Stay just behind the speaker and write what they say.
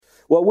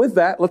Well, with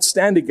that, let's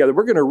stand together.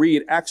 We're going to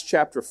read Acts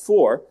chapter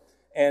 4.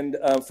 And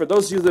for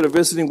those of you that are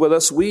visiting with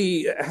us,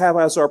 we have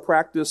as our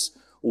practice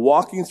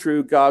walking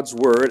through God's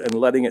Word and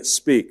letting it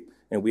speak.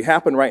 And we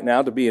happen right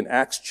now to be in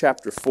Acts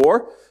chapter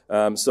 4.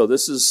 So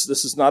this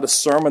is not a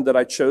sermon that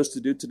I chose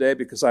to do today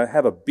because I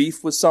have a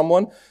beef with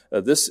someone.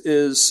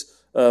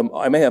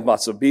 I may have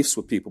lots of beefs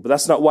with people, but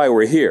that's not why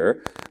we're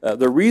here.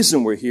 The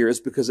reason we're here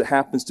is because it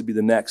happens to be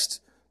the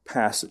next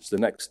passage, the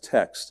next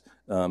text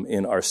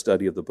in our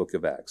study of the book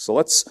of Acts. So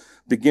let's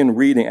begin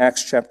reading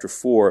Acts chapter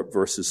 4,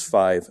 verses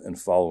 5 and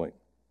following.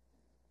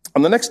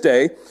 On the next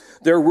day,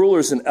 their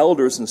rulers and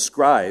elders and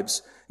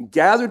scribes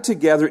gathered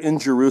together in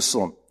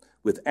Jerusalem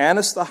with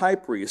Annas the high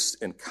priest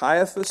and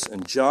Caiaphas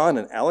and John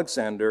and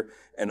Alexander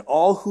and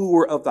all who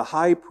were of the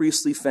high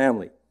priestly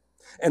family.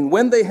 And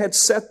when they had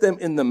set them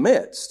in the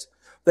midst,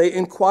 they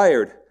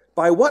inquired,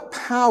 "By what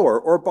power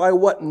or by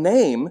what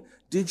name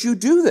did you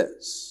do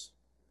this?"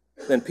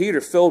 Then Peter,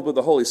 filled with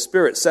the Holy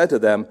Spirit, said to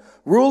them,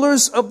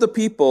 "Rulers of the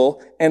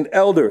people and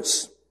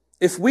elders,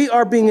 if we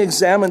are being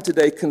examined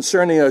today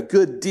concerning a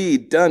good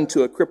deed done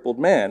to a crippled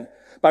man,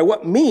 by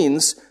what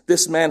means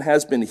this man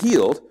has been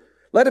healed,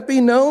 let it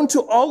be known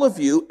to all of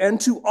you and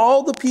to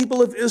all the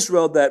people of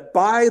Israel that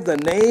by the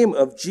name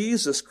of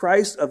Jesus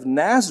Christ of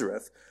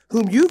Nazareth,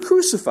 whom you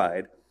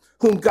crucified,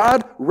 whom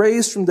God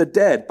raised from the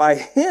dead, by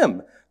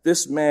him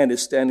this man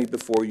is standing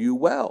before you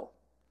well.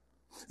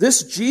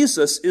 This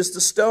Jesus is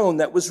the stone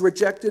that was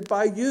rejected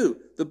by you,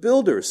 the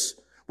builders,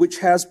 which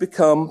has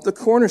become the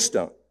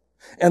cornerstone.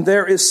 And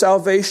there is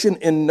salvation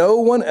in no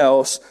one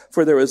else,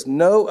 for there is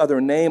no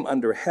other name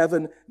under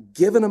heaven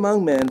given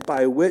among men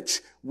by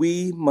which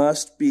we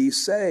must be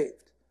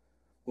saved."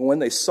 When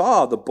they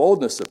saw the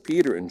boldness of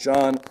Peter and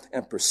John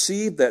and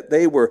perceived that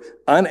they were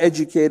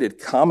uneducated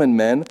common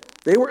men,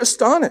 they were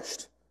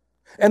astonished.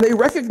 And they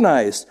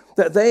recognized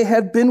that they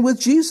had been with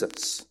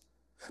Jesus.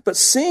 But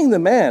seeing the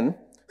man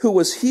who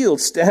was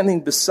healed standing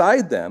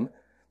beside them,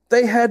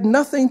 they had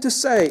nothing to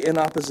say in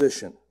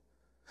opposition.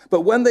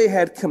 But when they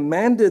had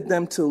commanded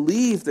them to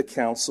leave the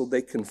council,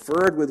 they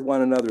conferred with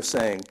one another,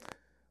 saying,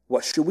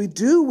 "What shall we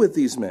do with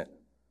these men?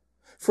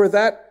 For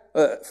that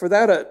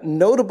a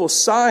notable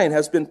sign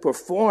has been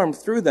performed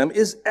through them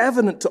is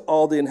evident to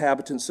all the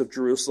inhabitants of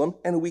Jerusalem,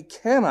 and we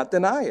cannot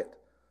deny it.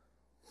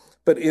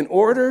 But in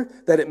order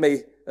that it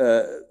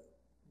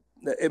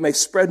may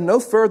spread no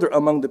further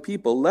among the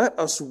people, let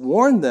us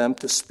warn them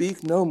to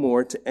speak no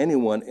more to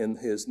anyone in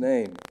his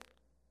name."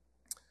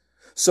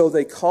 So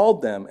they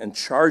called them and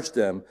charged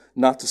them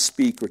not to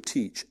speak or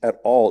teach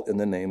at all in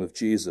the name of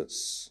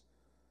Jesus.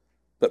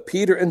 But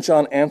Peter and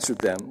John answered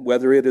them,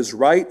 "Whether it is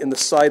right in the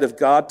sight of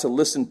God to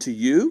listen to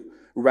you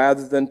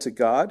rather than to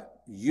God,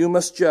 you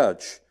must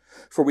judge.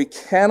 For we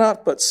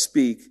cannot but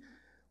speak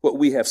what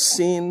we have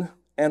seen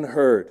and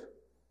heard."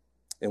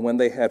 And when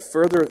they had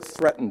further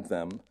threatened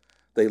them,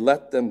 they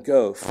let them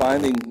go,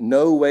 finding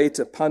no way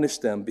to punish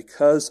them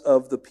because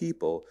of the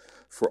people,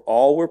 for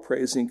all were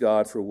praising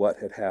God for what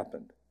had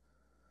happened.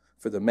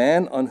 For the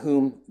man on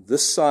whom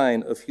this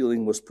sign of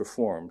healing was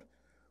performed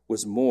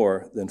was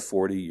more than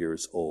 40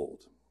 years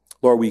old.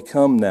 Lord, we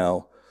come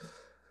now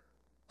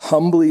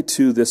humbly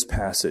to this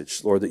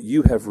passage, Lord, that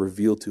you have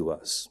revealed to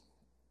us.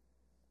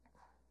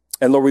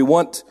 And Lord, we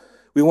want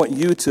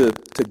you to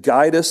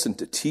guide us and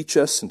to teach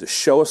us and to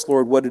show us,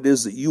 Lord, what it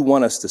is that you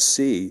want us to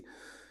see.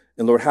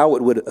 And Lord, how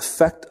it would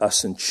affect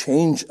us and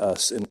change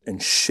us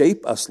and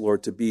shape us,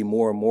 Lord, to be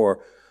more and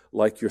more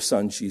like your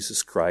Son,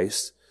 Jesus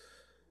Christ.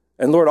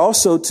 And Lord,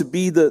 also to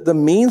be the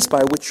means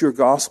by which your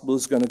gospel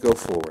is going to go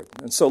forward.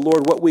 And so,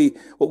 Lord, what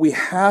we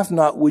have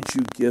not, would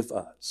you give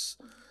us?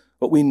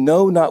 What we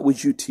know not,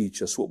 would you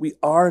teach us? What we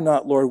are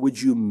not, Lord,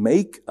 would you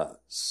make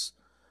us?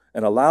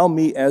 And allow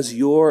me as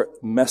your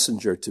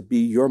messenger to be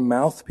your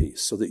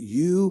mouthpiece so that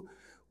you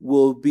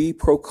will be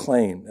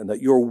proclaimed and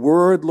that your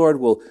word, Lord,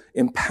 will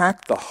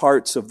impact the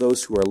hearts of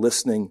those who are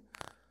listening.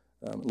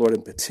 Lord,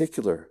 in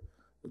particular,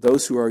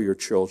 those who are your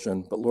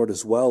children, but Lord,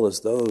 as well as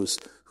those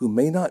who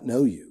may not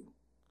know you.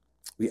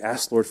 We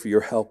ask, Lord, for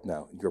your help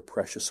now in your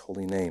precious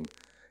holy name.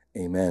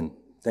 Amen.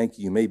 Thank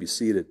you. You may be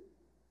seated.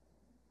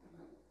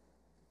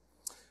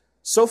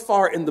 So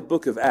far in the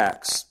book of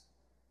Acts,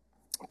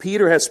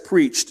 Peter has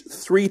preached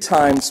 3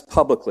 times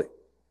publicly.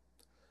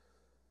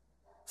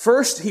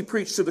 First, he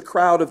preached to the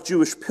crowd of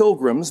Jewish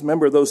pilgrims,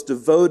 remember those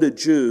devoted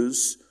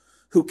Jews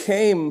who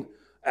came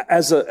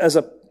as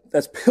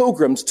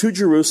pilgrims to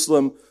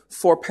Jerusalem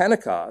for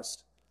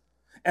Pentecost.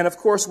 And of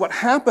course, what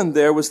happened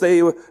there was they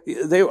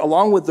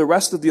along with the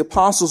rest of the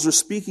apostles were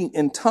speaking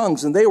in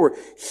tongues, and they were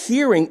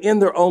hearing in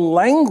their own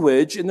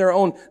language, in their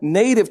own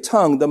native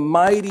tongue, the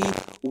mighty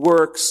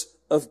works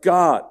of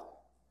God.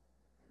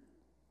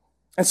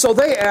 And so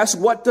they asked,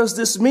 what does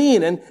this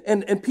mean?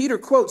 And Peter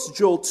quotes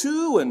Joel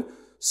 2 and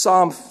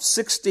Psalm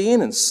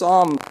 16 and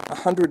Psalm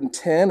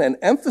 110 and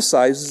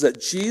emphasizes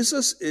that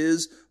Jesus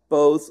is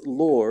both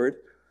Lord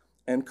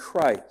and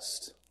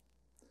Christ.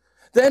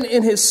 Then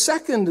in his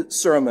second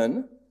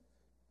sermon,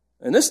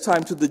 and this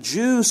time to the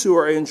Jews who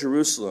are in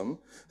Jerusalem,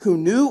 who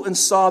knew and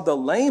saw the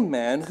lame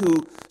man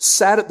who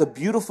sat at the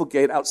beautiful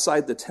gate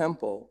outside the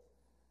temple.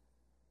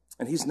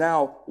 And he's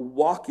now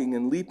walking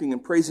and leaping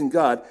and praising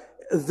God.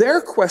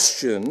 Their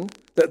question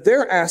that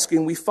they're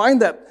asking, we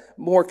find that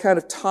more kind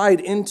of tied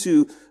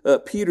into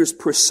Peter's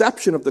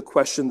perception of the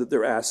question that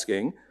they're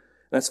asking.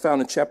 That's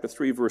found in chapter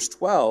 3, verse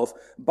 12.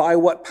 By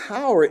what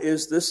power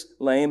is this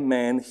lame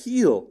man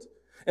healed?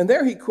 And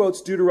there he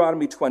quotes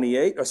Deuteronomy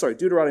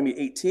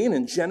 18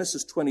 and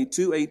Genesis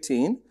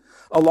 22:18,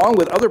 along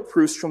with other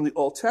proofs from the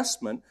Old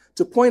Testament,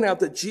 to point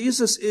out that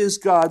Jesus is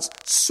God's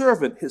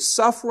servant, his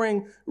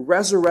suffering,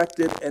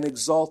 resurrected, and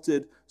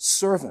exalted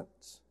servant.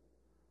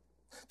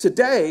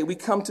 Today, we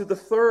come to the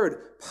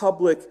third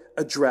public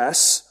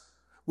address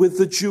with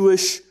the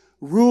Jewish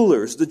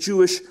rulers, the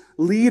Jewish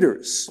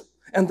leaders.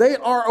 And they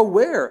are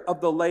aware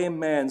of the lame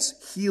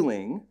man's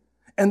healing,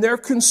 and they're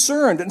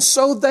concerned. And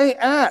so they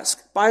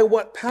ask, by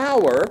what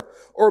power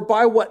or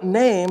by what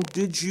name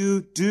did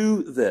you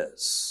do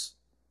this?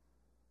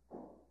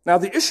 Now,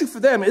 the issue for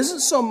them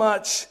isn't so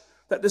much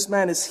that this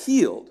man is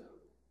healed,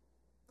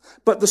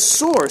 but the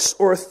source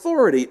or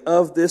authority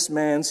of this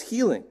man's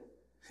healing.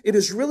 It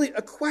is really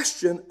a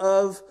question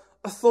of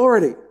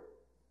authority.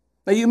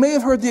 Now, you may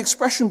have heard the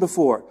expression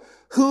before,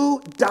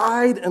 who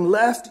died and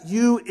left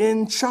you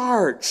in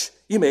charge?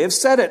 You may have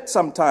said it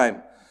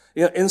sometime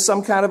in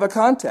some kind of a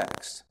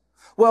context.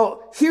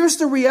 Well, here's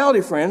the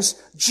reality, friends.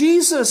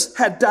 Jesus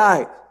had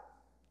died,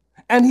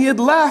 and he had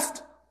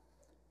left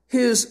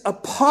his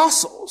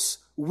apostles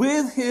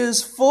with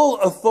his full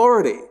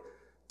authority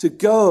to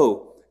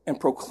go and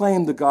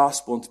proclaim the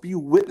gospel and to be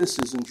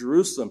witnesses in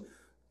Jerusalem,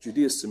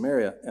 Judea,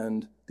 Samaria,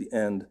 and the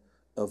end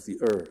of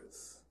the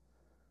earth.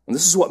 And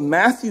this is what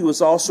Matthew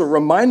is also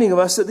reminding of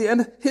us at the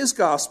end of his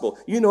gospel.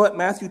 You know it,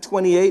 Matthew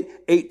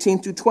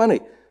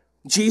 28:18-20.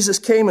 Jesus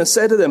came and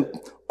said to them,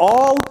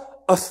 all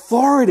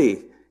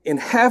authority in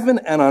heaven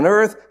and on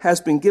earth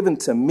has been given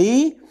to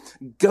me.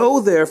 Go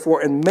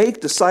therefore and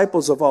make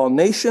disciples of all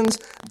nations,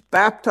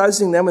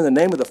 baptizing them in the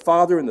name of the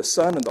Father and the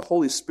Son and the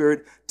Holy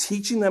Spirit,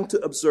 teaching them to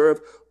observe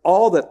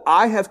all that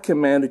I have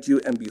commanded you,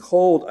 and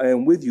behold, I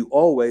am with you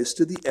always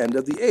to the end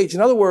of the age.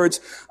 In other words,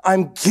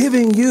 I'm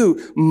giving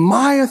you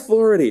my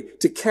authority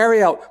to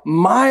carry out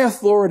my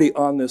authority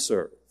on this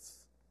earth.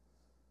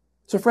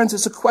 So friends,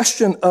 it's a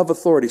question of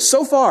authority.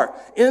 So far,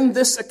 in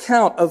this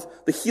account of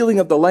the healing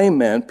of the lame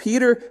man,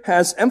 Peter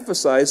has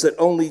emphasized that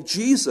only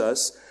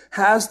Jesus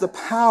has the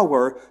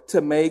power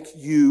to make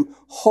you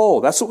whole.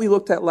 That's what we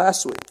looked at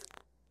last week.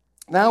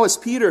 Now, as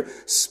Peter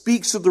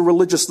speaks to the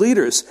religious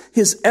leaders,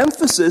 his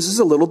emphasis is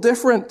a little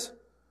different.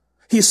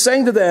 He's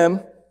saying to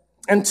them,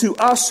 and to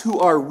us who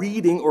are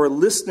reading or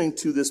listening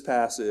to this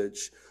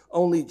passage,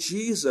 only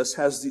Jesus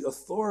has the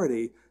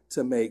authority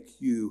to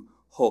make you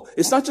whole.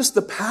 It's not just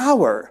the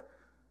power,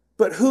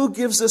 but who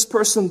gives this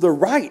person the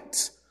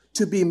right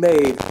to be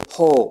made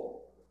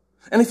whole?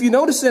 And if you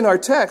notice in our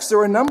text, there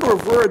are a number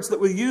of words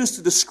that we use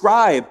to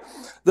describe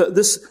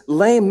this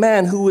lame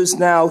man who is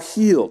now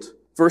healed.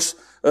 Verse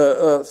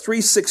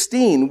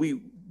 3:16,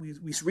 we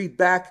read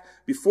back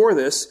before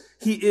this,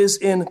 he is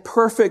in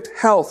perfect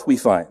health, we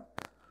find.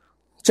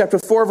 Chapter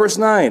 4, verse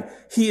 9,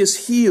 he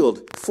is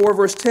healed. 4,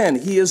 verse 10,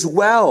 he is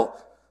well.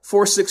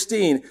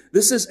 4:16,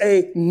 this is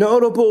a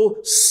notable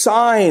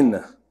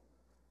sign.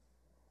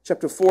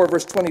 Chapter 4,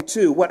 verse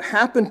 22, what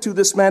happened to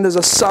this man is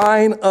a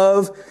sign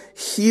of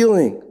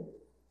healing.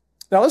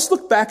 Now let's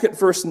look back at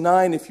verse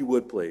 9, if you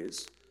would,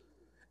 please.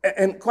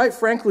 And quite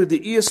frankly, the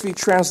ESV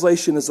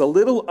translation is a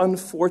little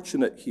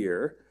unfortunate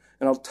here,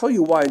 and I'll tell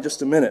you why in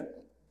just a minute.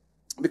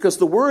 Because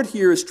the word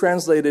here is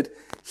translated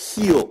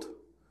healed.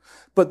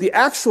 But the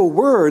actual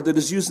word that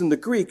is used in the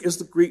Greek is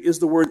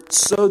the word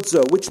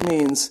sozo, which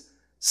means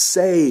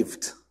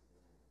saved.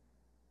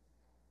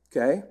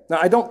 Okay? Now,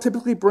 I don't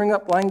typically bring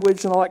up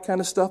language and all that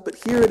kind of stuff, but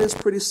here it is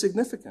pretty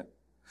significant.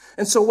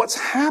 And so what's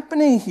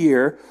happening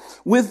here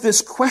with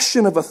this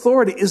question of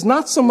authority is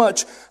not so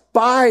much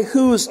by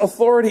whose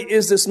authority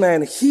is this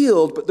man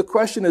healed, but the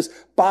question is,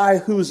 by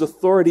whose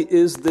authority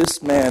is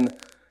this man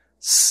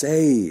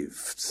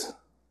saved?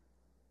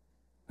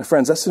 Now,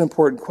 friends, that's an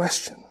important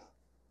question.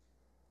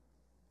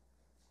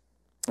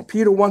 And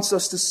Peter wants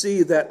us to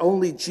see that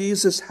only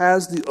Jesus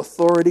has the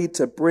authority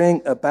to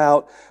bring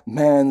about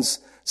man's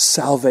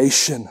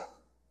salvation.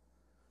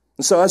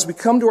 And so as we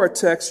come to our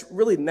text,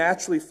 really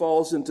naturally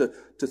falls into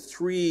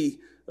three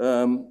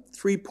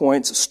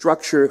points, a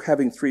structure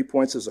having 3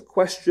 points. There's a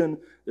question,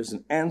 there's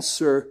an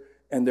answer,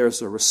 and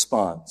there's a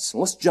response.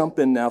 And let's jump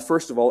in now,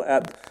 first of all,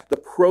 at the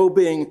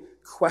probing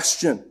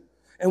question.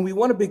 And we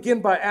want to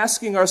begin by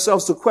asking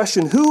ourselves the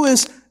question, who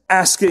is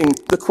asking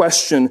the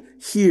question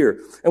here?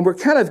 And we're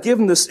kind of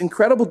given this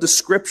incredible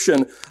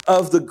description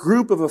of the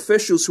group of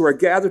officials who are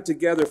gathered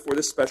together for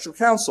this special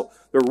council.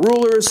 They're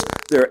rulers,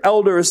 they're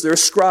elders, they're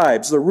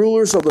scribes. The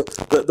rulers are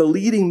the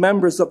leading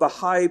members of the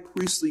high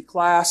priestly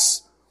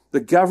class, the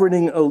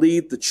governing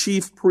elite, the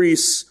chief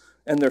priests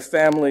and their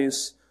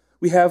families.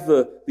 We have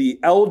the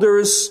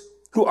elders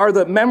who are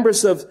the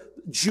members of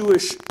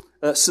Jewish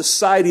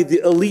society,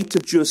 the elite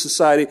of Jewish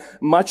society,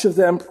 much of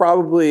them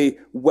probably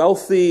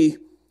wealthy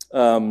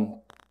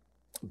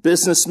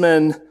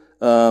businessmen,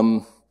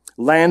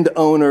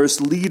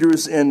 landowners,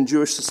 leaders in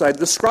Jewish society.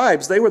 The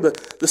scribes, they were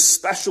the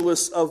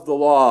specialists of the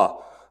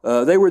law.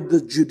 They were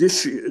the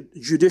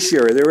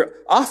judiciary. They were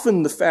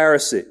often the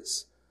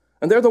Pharisees.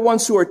 And they're the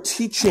ones who are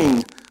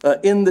teaching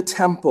in the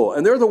temple.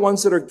 And they're the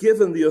ones that are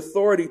given the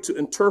authority to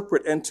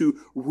interpret and to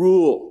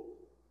rule.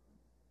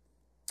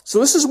 So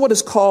this is what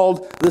is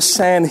called the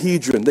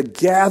Sanhedrin, the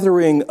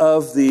gathering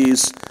of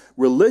these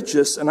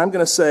religious, and I'm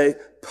going to say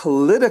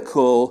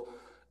political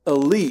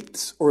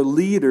elite or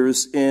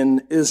leaders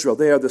in Israel.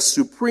 They are the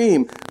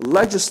supreme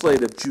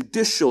legislative,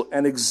 judicial,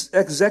 and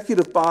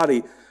executive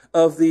body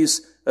of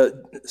these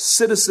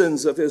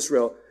citizens of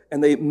Israel.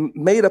 And they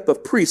made up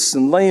of priests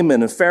and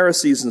laymen and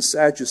Pharisees and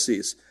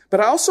Sadducees.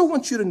 But I also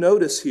want you to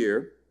notice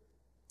here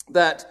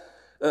that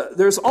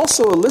there's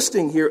also a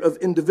listing here of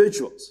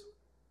individuals.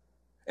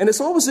 And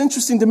it's always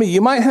interesting to me.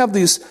 You might have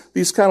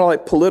these kind of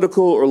like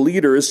political or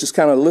leaders just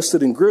kind of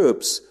listed in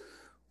groups.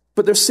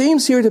 But there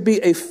seems here to be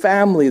a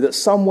family that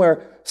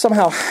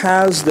somehow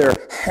has their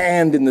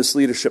hand in this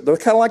leadership. They're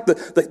kind of like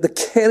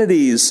the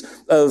Kennedys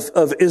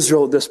of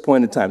Israel at this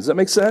point in time. Does that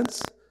make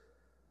sense?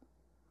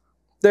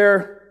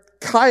 They're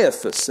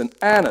Caiaphas and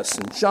Annas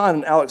and John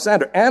and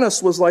Alexander.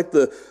 Annas was like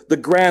the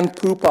grand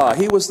poobah.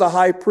 He was the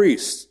high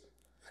priest.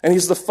 And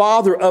he's the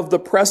father of the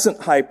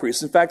present high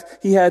priest. In fact,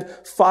 he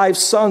had 5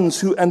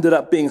 sons who ended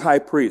up being high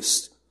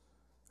priests.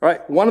 All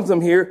right, one of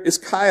them here is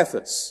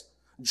Caiaphas.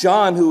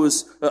 John, who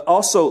was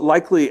also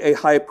likely a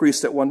high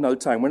priest at one another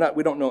time.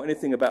 We don't know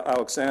anything about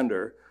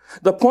Alexander.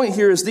 The point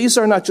here is these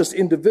are not just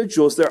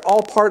individuals. They're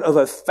all part of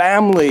a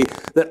family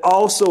that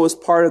also is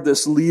part of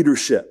this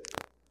leadership.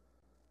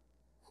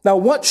 Now,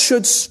 what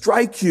should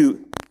strike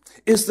you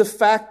is the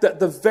fact that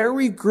the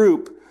very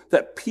group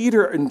that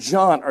Peter and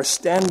John are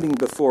standing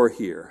before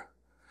here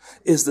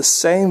is the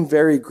same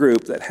very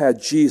group that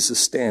had Jesus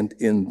stand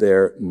in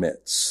their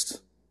midst.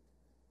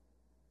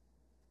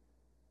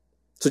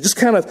 So just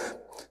kind of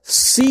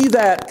see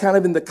that kind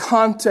of in the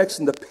context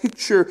and the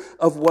picture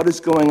of what is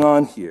going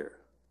on here.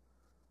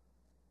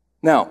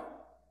 Now,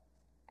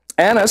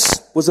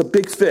 Annas was a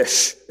big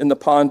fish in the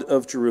pond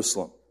of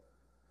Jerusalem.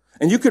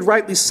 And you could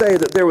rightly say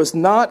that there was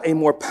not a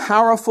more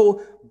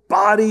powerful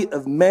body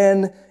of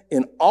men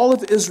in all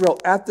of Israel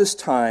at this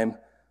time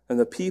than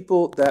the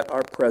people that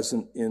are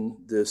present in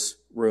this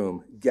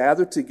room,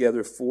 gathered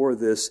together for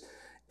this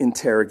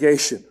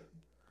interrogation.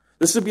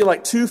 This would be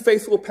like 2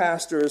 faithful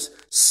pastors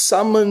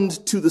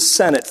summoned to the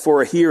Senate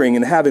for a hearing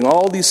and having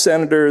all these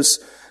senators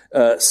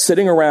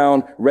sitting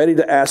around ready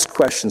to ask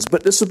questions.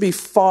 But this would be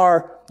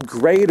far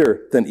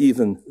greater than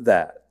even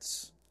that.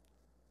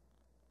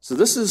 So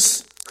this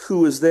is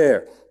who is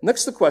there.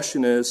 Next, the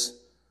question is,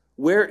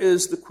 where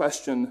is the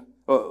question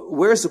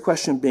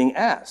being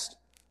asked?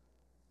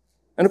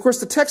 And of course,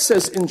 the text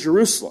says in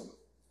Jerusalem.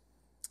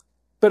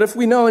 But if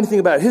we know anything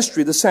about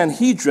history, the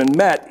Sanhedrin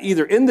met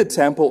either in the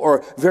temple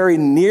or very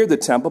near the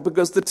temple,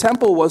 because the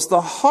temple was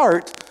the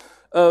heart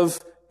of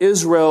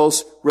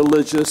Israel's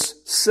religious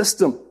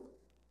system.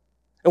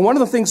 And one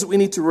of the things that we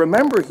need to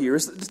remember here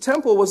is that the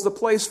temple was the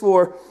place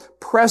for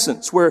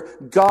presence, where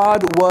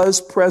God was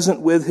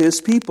present with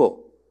his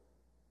people.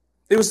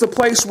 It was the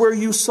place where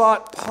you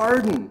sought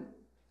pardon,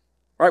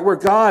 right? Where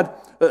God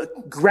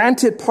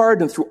granted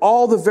pardon through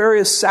all the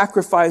various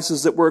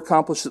sacrifices that were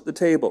accomplished at the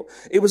table.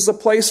 It was the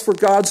place for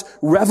God's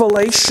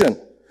revelation,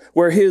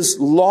 where his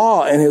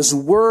law and his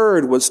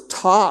word was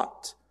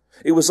taught.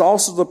 It was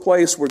also the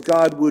place where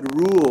God would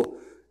rule.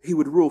 He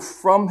would rule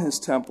from his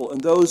temple,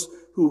 and those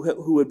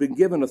who had been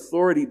given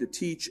authority to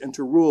teach and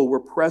to rule were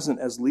present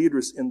as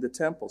leaders in the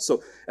temple.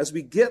 So as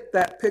we get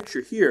that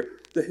picture here,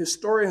 the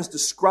historians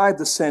describe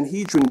the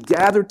Sanhedrin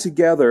gathered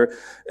together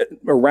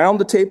around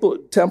the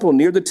temple,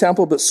 near the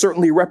temple, but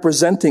certainly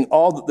representing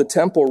all that the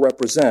temple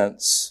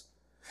represents.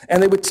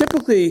 And they would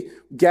typically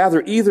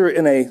gather either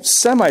in a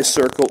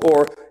semicircle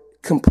or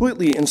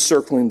completely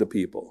encircling the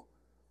people.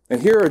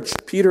 And here are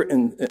Peter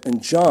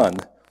and John,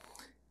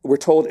 we're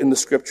told in the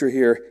scripture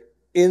here,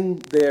 in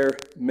their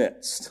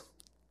midst.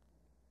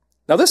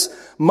 Now, this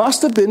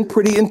must have been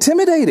pretty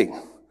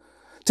intimidating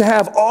to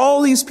have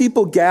all these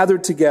people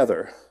gathered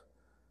together.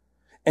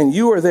 And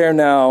you are there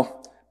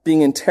now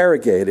being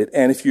interrogated.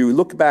 And if you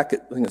look back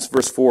at, I think it's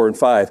verse 4 and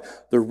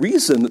 5, the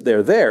reason that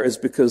they're there is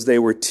because they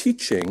were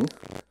teaching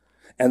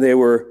and they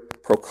were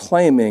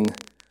proclaiming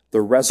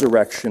the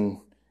resurrection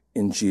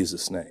in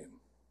Jesus' name.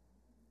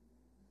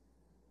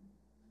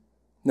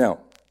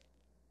 Now,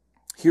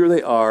 here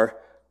they are,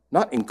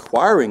 not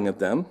inquiring of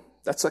them.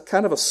 That's a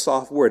kind of a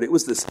soft word. It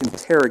was this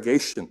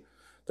interrogation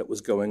that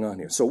was going on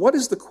here. So what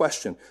is the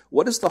question?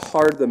 What is the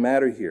heart of the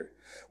matter here?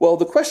 Well,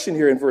 the question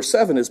here in verse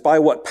 7 is, by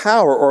what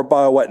power or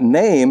by what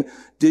name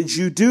did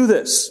you do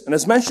this? And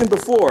as mentioned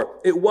before,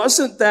 it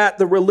wasn't that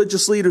the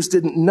religious leaders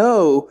didn't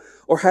know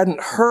or hadn't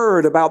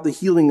heard about the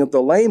healing of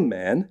the lame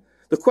man.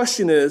 The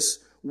question is,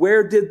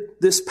 where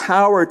did this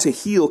power to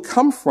heal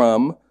come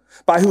from?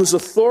 By whose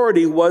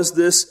authority was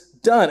this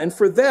done. And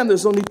for them,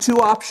 there's only two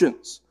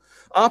options.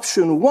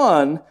 Option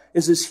one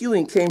is his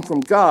healing came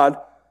from God,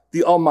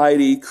 the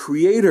Almighty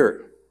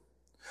Creator.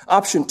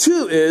 Option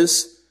two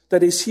is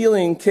that his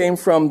healing came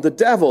from the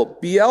devil,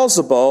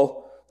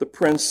 Beelzebul, the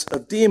prince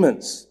of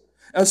demons.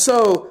 And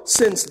so,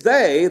 since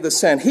they, the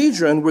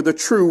Sanhedrin, were the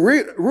true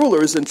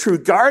rulers and true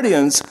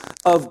guardians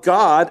of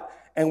God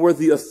and were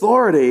the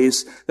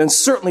authorities, then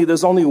certainly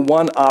there's only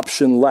one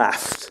option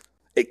left.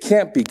 It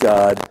can't be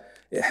God.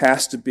 It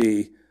has to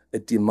be a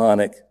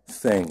demonic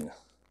thing.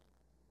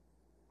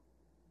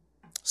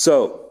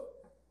 So,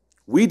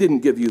 we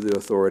didn't give you the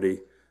authority,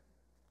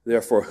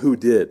 therefore who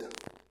did?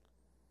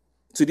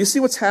 So do you see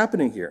what's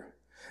happening here?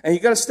 And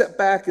you've got to step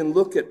back and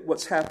look at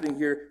what's happening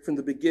here from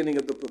the beginning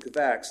of the book of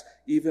Acts,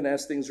 even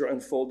as things are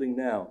unfolding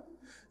now.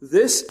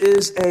 This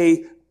is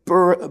a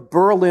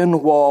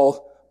Berlin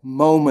Wall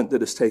moment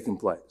that is taking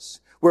place,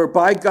 where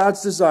by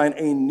God's design,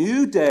 a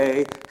new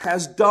day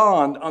has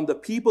dawned on the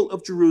people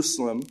of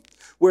Jerusalem,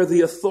 where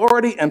the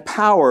authority and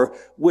power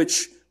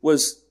which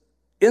was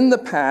in the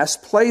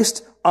past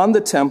placed on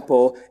the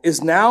temple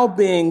is now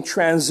being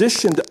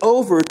transitioned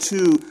over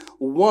to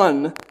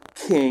one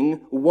king,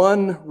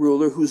 one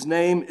ruler whose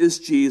name is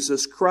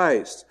Jesus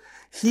Christ.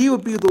 He will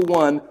be the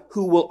one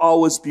who will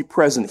always be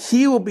present.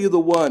 He will be the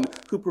one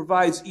who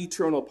provides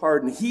eternal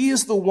pardon. He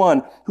is the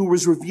one who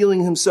was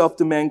revealing himself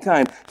to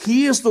mankind.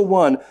 He is the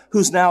one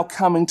who's now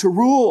coming to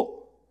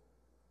rule.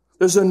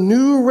 There's a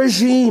new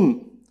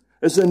regime.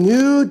 There's a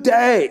new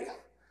day.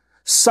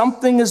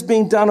 Something is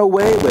being done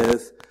away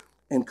with,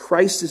 and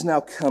Christ is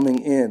now coming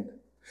in.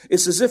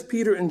 It's as if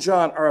Peter and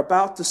John are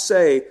about to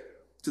say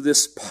to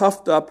this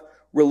puffed up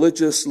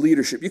religious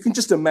leadership. You can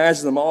just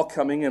imagine them all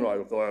coming in.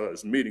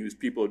 This meeting, these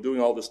people are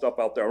doing all this stuff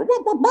out there,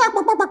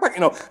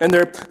 and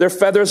their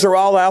feathers are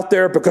all out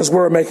there because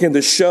we're making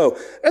this show.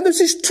 And there's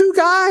these two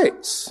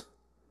guys.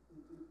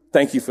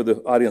 Thank you for the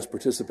audience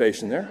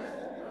participation there.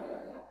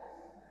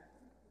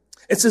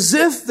 It's as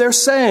if they're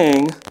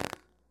saying,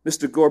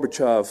 Mr.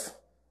 Gorbachev,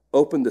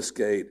 open this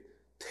gate,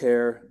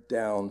 tear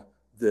down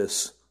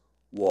this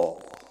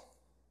wall.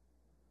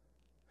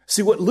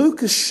 See, what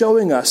Luke is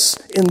showing us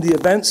in the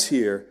events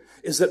here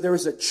is that there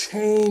is a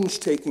change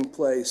taking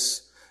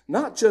place,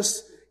 not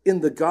just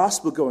in the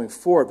gospel going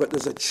forward, but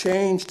there's a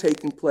change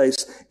taking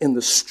place in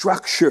the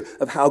structure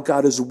of how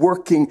God is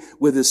working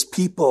with his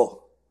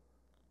people.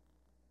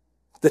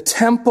 The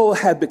temple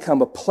had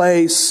become a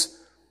place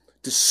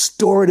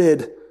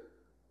distorted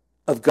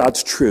of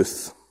God's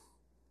truth.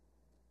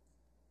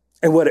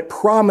 And what it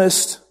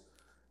promised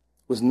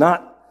was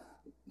not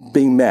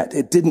being met.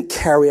 It didn't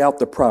carry out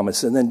the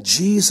promise. And then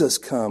Jesus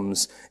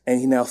comes and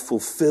he now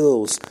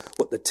fulfills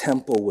what the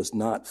temple was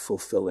not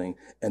fulfilling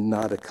and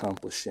not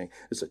accomplishing.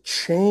 There's a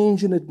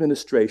change in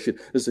administration.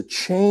 There's a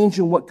change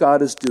in what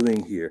God is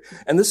doing here.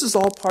 And this is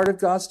all part of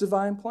God's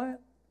divine plan.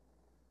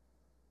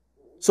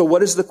 So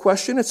what is the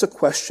question? It's a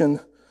question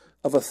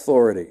of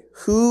authority.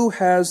 Who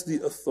has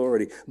the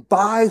authority?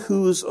 By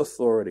whose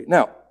authority?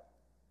 Now,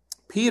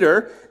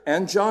 Peter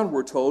and John,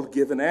 we're told,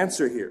 give an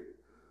answer here.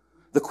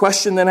 The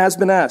question then has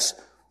been asked,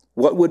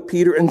 what would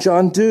Peter and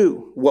John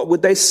do? What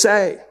would they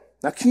say?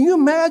 Now, can you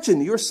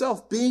imagine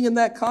yourself being in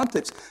that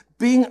context,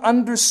 being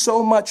under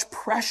so much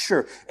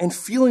pressure and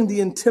feeling the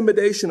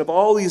intimidation of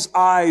all these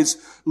eyes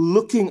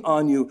looking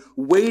on you,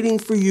 waiting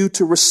for you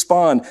to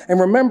respond? And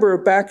remember,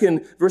 back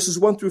in verses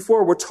 1 through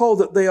 4, we're told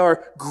that they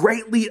are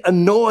greatly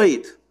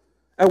annoyed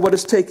at what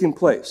is taking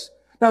place.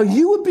 Now,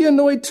 you would be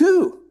annoyed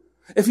too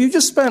if you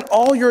just spent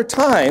all your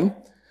time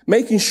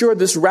making sure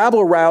this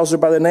rabble-rouser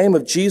by the name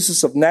of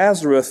Jesus of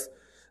Nazareth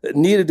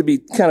needed to be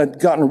kind of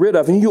gotten rid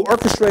of. And you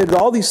orchestrated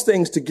all these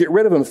things to get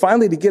rid of him.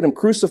 Finally, to get him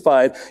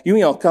crucified, you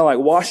know, kind of like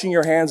washing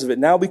your hands of it.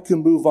 Now we can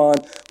move on.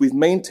 We've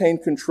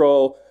maintained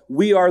control.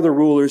 We are the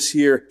rulers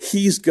here.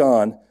 He's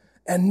gone.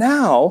 And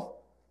now,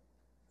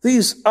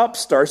 these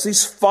upstarts,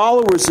 these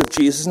followers of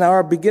Jesus now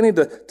are beginning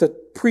to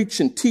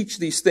preach and teach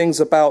these things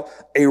about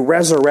a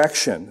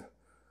resurrection.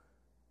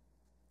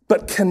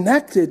 But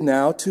connected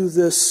now to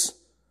this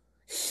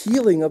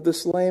healing of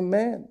this lame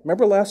man.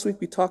 Remember last week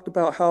we talked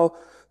about how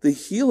the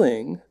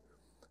healing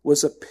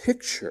was a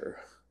picture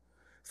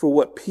for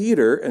what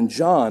Peter and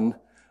John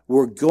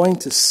were going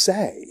to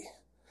say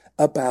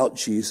about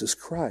Jesus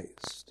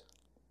Christ.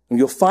 And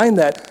you'll find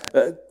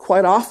that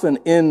quite often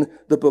in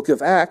the book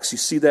of Acts. You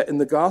see that in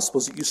the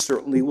Gospels. You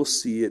certainly will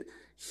see it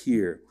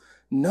here.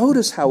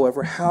 Notice,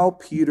 however, how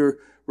Peter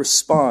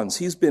responds.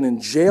 He's been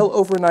in jail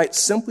overnight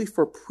simply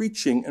for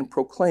preaching and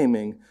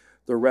proclaiming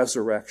the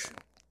resurrection.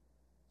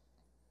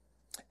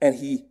 And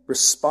he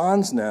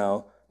responds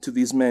now to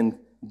these men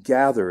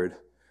gathered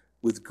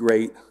with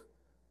great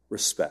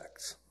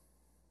respect.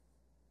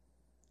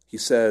 He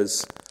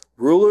says,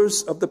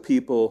 rulers of the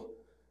people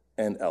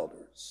and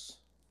elders.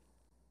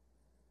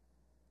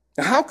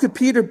 Now, how could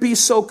Peter be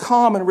so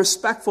calm and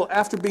respectful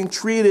after being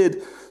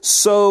treated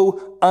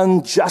so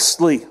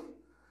unjustly?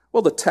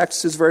 Well, the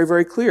text is very,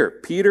 very clear.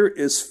 Peter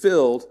is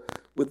filled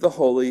with the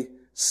Holy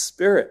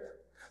Spirit.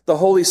 The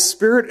Holy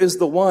Spirit is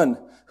the one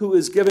who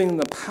is giving him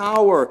the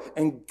power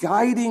and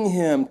guiding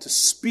him to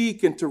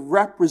speak and to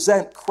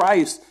represent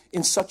Christ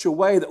in such a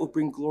way that will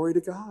bring glory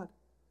to God.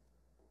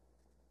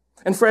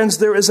 And friends,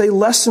 there is a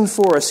lesson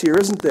for us here,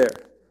 isn't there?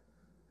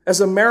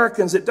 As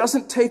Americans, it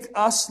doesn't take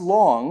us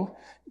long,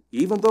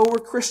 even though we're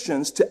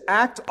Christians, to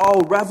act all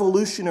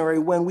revolutionary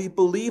when we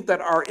believe that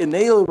our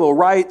inalienable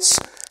rights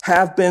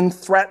have been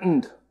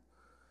threatened.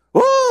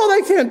 Oh,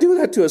 they can't do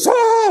that to us.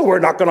 Oh, we're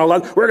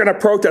going to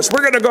protest.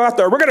 We're going to go out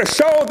there. We're going to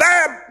show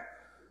them.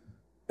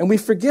 And we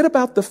forget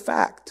about the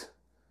fact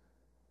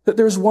that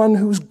there's one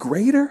who's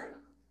greater.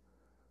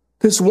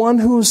 There's one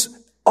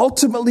who's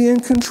ultimately in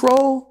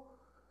control.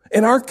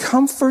 And our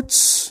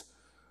comforts,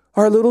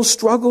 our little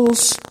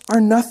struggles are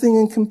nothing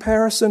in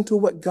comparison to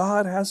what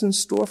God has in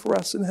store for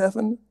us in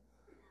heaven.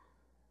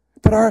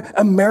 But our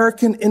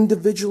American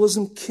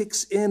individualism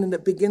kicks in and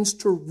it begins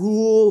to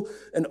rule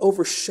and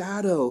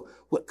overshadow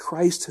what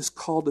Christ has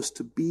called us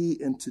to be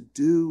and to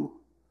do.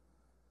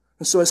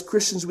 And so as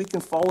Christians, we can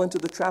fall into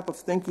the trap of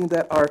thinking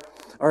that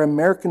our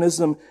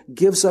Americanism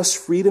gives us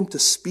freedom to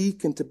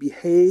speak and to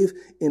behave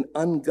in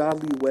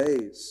ungodly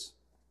ways.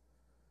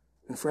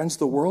 And friends,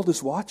 the world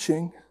is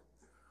watching.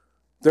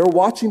 They're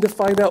watching to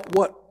find out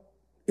what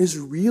is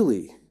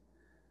really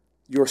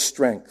your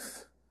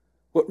strength,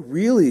 what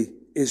really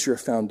is your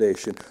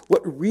foundation,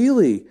 what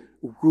really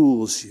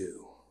rules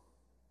you.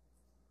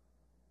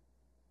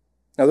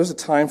 Now, there's a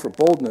time for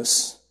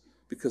boldness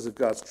because of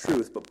God's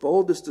truth, but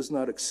boldness does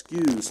not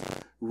excuse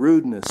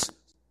rudeness,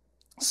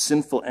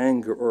 sinful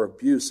anger, or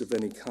abuse of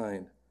any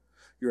kind.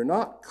 You're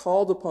not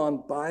called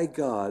upon by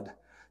God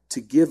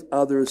to give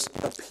others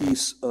a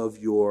piece of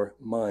your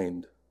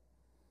mind.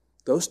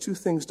 Those two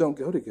things don't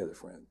go together,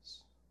 friends.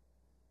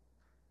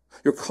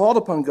 You're called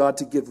upon God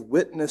to give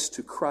witness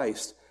to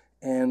Christ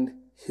and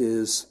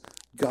his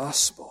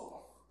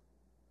gospel.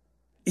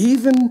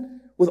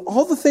 Even with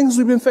all the things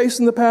we've been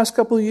facing the past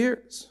couple of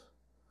years,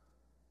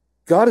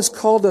 God has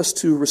called us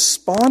to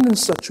respond in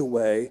such a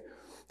way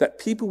that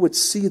people would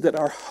see that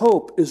our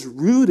hope is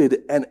rooted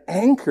and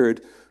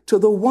anchored to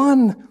the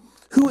one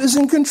who is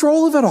in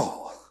control of it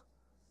all.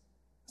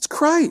 It's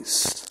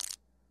Christ.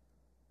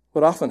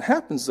 What often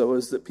happens, though,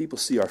 is that people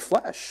see our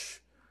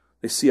flesh.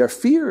 They see our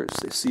fears.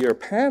 They see our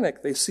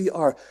panic. They see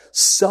our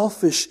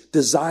selfish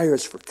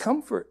desires for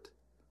comfort.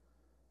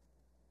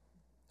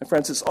 And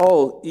friends, it's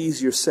all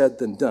easier said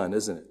than done,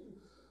 isn't it?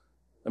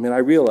 I mean, I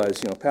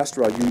realize,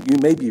 Pastor Rod, you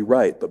may be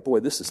right, but boy,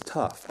 this is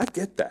tough. I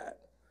get that.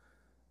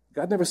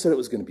 God never said it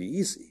was going to be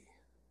easy.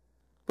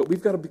 But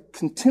we've got to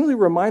continually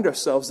remind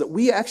ourselves that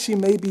we actually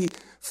may be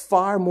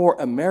far more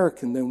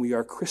American than we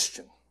are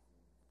Christian.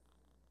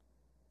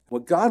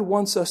 What God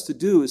wants us to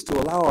do is to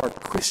allow our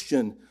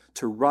Christian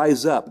to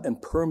rise up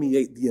and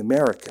permeate the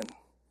American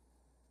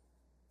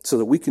so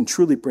that we can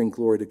truly bring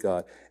glory to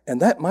God.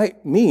 And that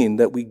might mean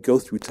that we go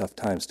through tough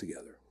times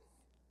together.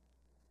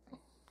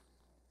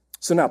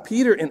 So now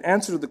Peter, in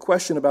answer to the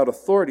question about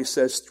authority,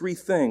 says three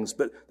things,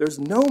 but there's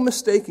no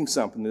mistaking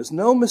something. There's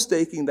no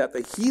mistaking that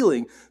the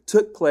healing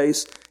took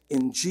place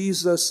in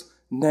Jesus'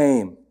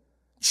 name.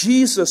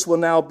 Jesus will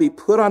now be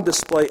put on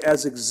display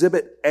as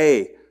Exhibit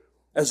A.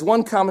 As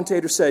one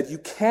commentator said, you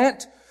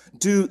can't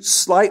do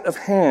sleight of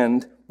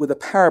hand with a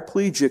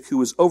paraplegic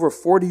who is over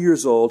 40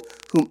 years old,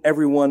 whom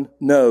everyone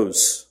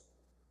knows.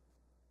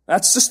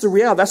 That's just the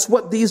reality. That's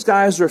what these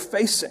guys are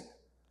facing.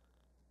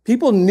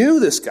 People knew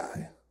this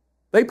guy.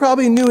 They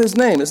probably knew his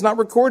name. It's not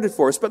recorded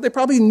for us, but they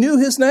probably knew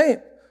his name.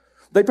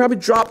 They probably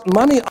dropped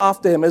money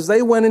off to him as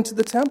they went into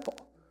the temple.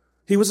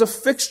 He was a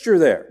fixture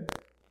there.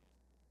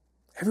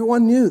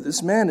 Everyone knew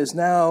this man is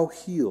now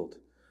healed.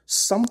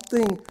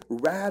 Something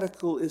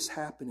radical is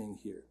happening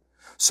here.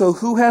 So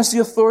who has the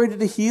authority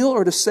to heal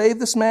or to save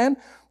this man?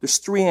 There's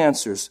three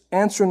answers.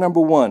 Answer number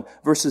 1,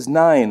 verses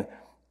 9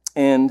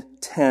 and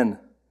 10.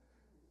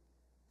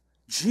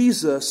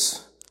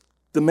 Jesus,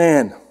 the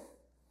man,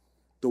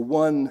 the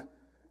one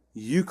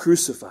you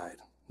crucified.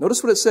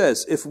 Notice what it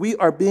says. If we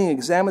are being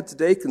examined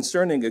today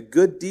concerning a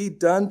good deed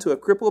done to a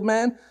crippled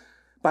man,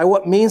 by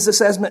what means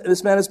this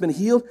man has been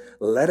healed,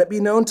 let it be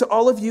known to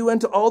all of you and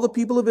to all the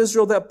people of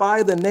Israel that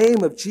by the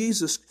name of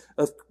Jesus,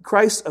 of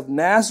Christ of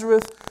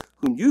Nazareth,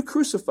 whom you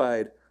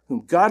crucified,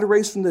 whom God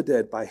raised from the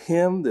dead, by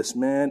him this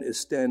man is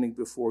standing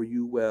before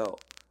you well.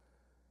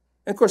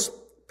 And of course,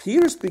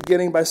 Peter's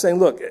beginning by saying,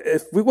 look,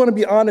 if we want to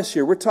be honest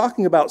here, we're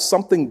talking about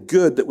something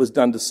good that was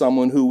done to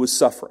someone who was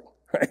suffering,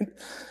 right?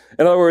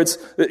 In other words,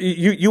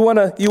 you want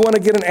to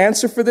get an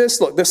answer for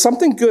this? Look, there's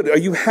something good. Are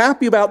you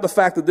happy about the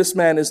fact that this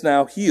man is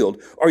now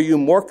healed? Or are you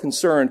more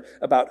concerned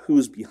about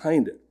who's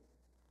behind it?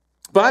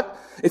 But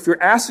if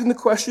you're asking the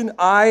question,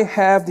 I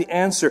have the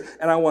answer.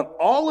 And I want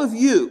all of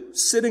you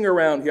sitting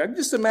around here. I can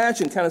just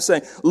imagine kind of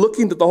saying,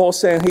 looking to the whole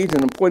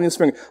Sanhedrin and pointing his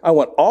finger, I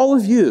want all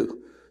of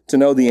you to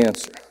know the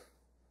answer.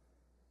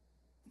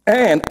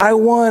 And I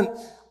want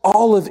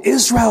all of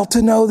Israel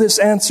to know this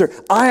answer.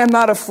 I am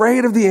not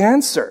afraid of the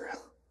answer.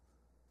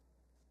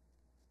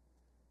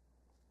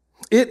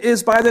 It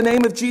is by the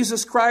name of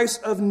Jesus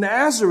Christ of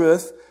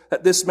Nazareth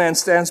that this man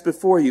stands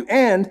before you.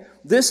 And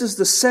this is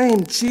the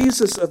same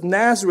Jesus of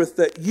Nazareth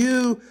that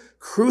you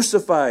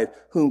crucified,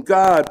 whom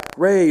God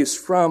raised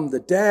from the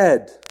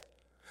dead.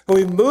 And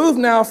we move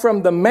now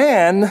from the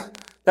man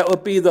that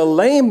would be the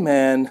lame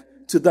man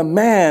to the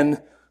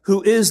man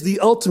who is the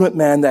ultimate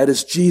man, that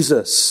is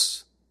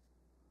Jesus.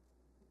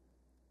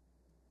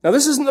 Now,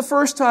 this isn't the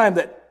first time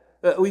that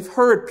we've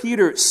heard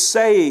Peter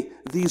say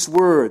these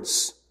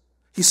words.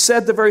 He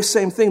said the very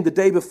same thing the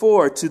day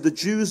before to the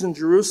Jews in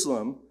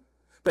Jerusalem,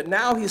 but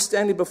now he's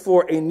standing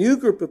before a new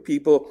group of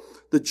people,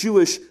 the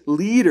Jewish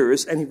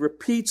leaders, and he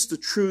repeats the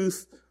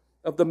truth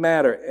of the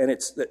matter. And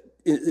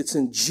it's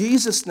in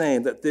Jesus'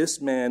 name that this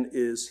man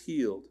is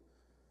healed.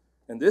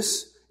 And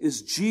this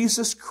is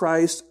Jesus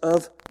Christ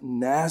of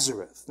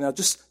Nazareth. Now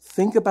just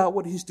think about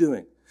what he's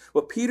doing.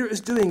 What Peter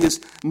is doing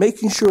is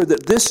making sure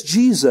that this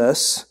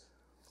Jesus,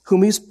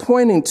 whom he's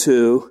pointing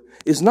to,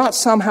 is not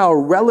somehow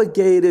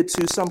relegated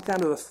to some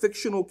kind of a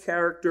fictional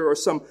character or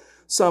some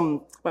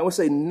I would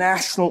say,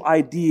 national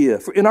idea.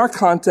 For in our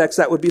context,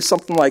 that would be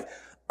something like,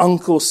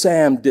 Uncle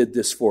Sam did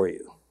this for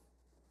you.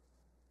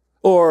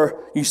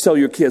 Or you tell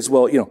your kids,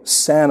 well,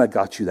 Santa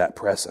got you that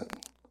present.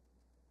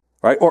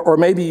 Right? Or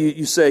maybe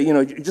you say,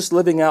 you're just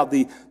living out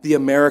the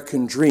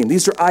American dream.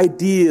 These are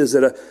ideas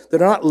that are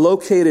not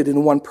located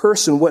in one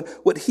person.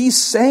 What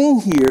he's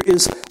saying here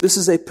is this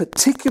is a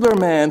particular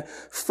man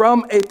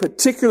from a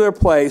particular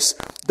place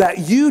that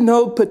you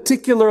know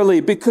particularly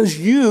because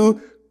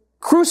you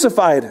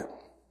crucified him.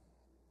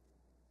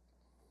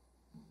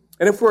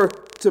 And if we're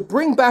to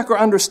bring back our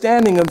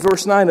understanding of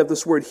verse 9 of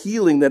this word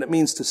healing, that it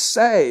means to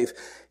save,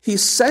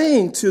 he's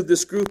saying to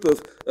this group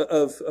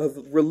of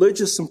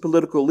religious and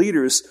political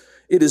leaders,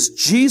 it is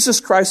Jesus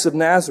Christ of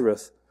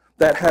Nazareth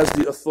that has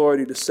the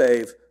authority to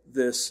save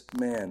this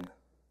man.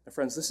 And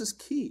friends, this is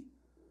key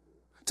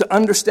to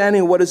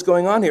understanding what is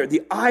going on here.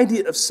 The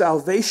idea of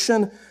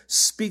salvation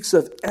speaks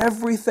of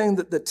everything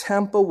that the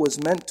temple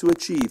was meant to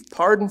achieve.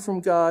 Pardon from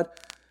God,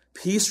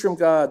 peace from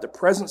God, the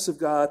presence of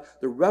God,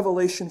 the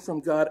revelation from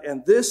God.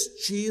 And this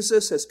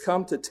Jesus has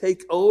come to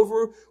take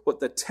over what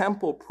the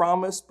temple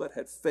promised but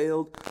had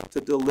failed to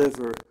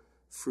deliver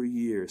for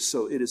years.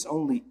 So it is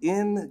only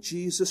in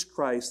Jesus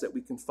Christ that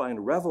we can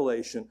find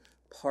revelation,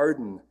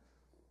 pardon,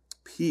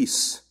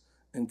 peace,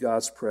 and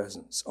God's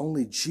presence.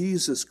 Only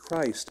Jesus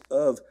Christ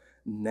of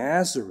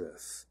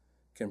Nazareth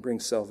can bring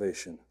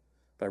salvation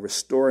by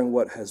restoring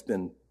what has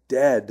been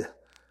dead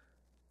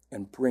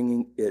and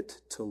bringing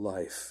it to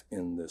life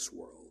in this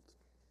world.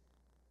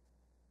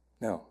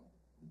 Now,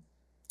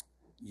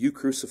 you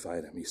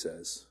crucified him, he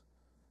says.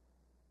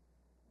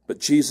 But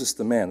Jesus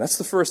the man. That's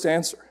the first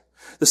answer.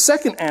 The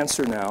second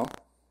answer now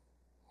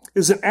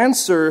is an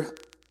answer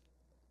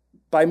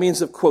by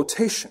means of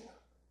quotation.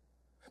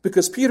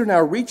 Because Peter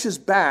now reaches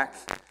back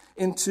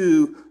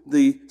into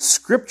the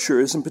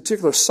scriptures, in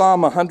particular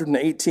Psalm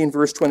 118,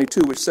 verse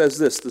 22, which says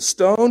this, "The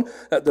stone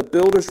that the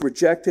builders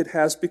rejected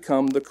has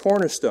become the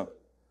cornerstone."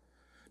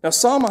 Now,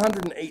 Psalm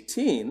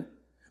 118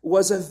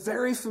 was a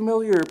very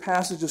familiar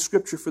passage of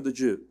scripture for the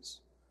Jews.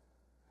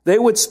 They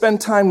would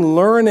spend time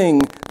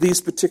learning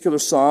these particular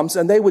psalms,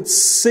 and they would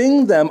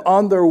sing them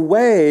on their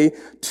way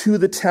to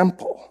the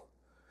temple.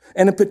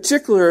 And in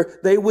particular,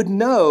 they would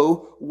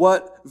know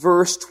what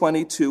verse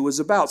 22 was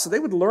about. So they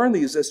would learn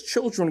these as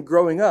children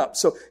growing up.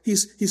 So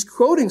he's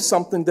quoting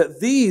something that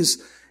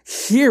these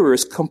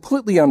hearers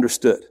completely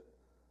understood.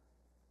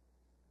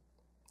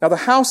 Now, the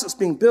house that's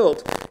being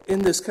built in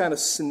this kind of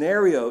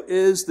scenario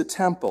is the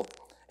temple.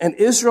 And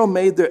Israel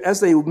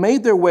as they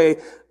made their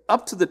way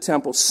up to the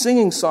temple,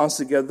 singing songs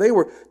together, they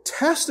were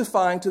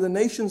testifying to the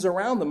nations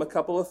around them a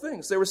couple of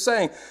things. They were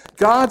saying,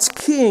 God's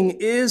king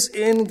is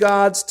in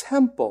God's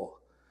temple,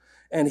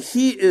 and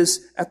he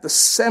is at the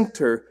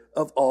center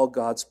of all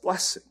God's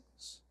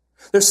blessings.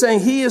 They're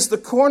saying he is the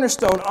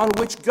cornerstone on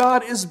which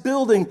God is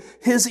building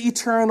his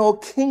eternal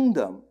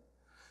kingdom.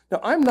 Now,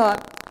 I'm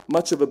not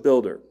much of a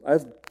builder.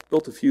 I've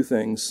built a few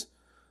things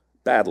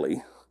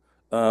badly,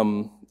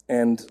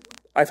 and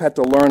I've had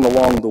to learn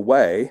along the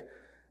way.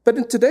 But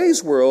in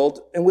today's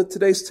world, and with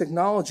today's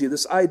technology,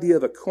 this idea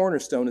of a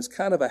cornerstone is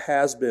kind of a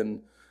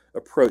has-been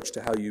approach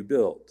to how you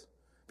build.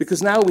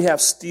 Because now we have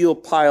steel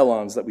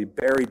pylons that we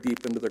bury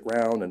deep into the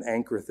ground and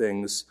anchor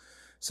things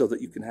so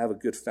that you can have a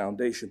good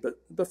foundation.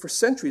 But for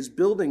centuries,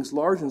 buildings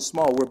large and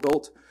small were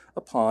built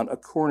upon a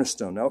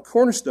cornerstone. Now, a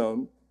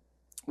cornerstone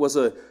was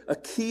a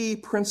key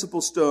principal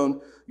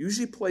stone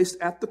usually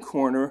placed at the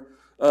corner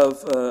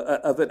of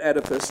an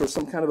edifice or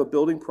some kind of a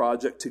building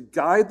project to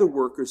guide the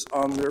workers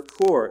on their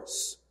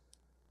course.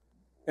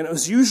 And it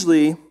was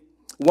usually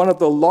one of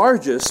the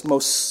largest,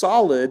 most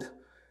solid,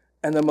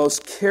 and the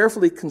most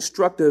carefully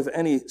constructed of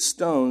any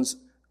stones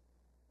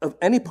of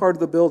any part of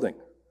the building.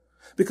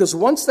 Because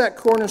once that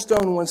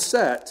cornerstone was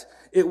set,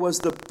 it was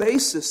the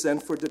basis then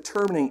for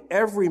determining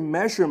every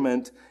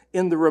measurement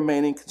in the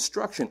remaining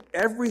construction.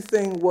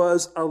 Everything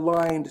was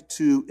aligned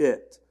to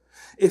it.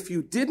 If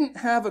you didn't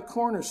have a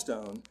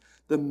cornerstone,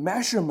 the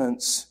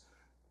measurements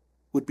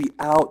would be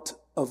out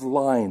of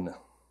line,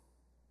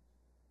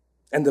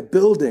 and the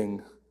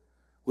building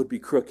would be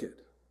crooked.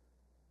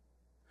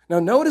 Now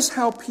notice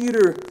how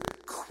Peter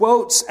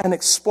quotes and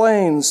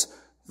explains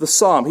the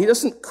psalm. He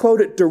doesn't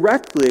quote it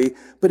directly,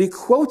 but he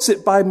quotes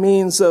it by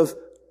means of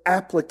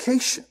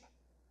application.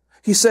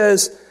 He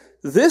says,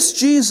 this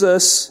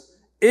Jesus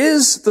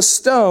is the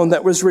stone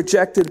that was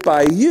rejected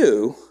by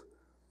you,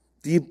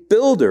 the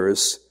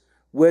builders,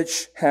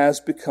 which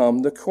has become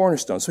the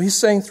cornerstone. So he's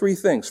saying three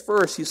things.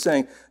 First, he's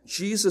saying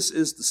Jesus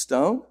is the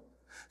stone.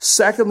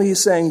 Secondly,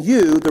 he's saying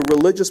you, the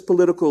religious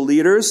political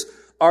leaders,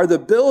 are the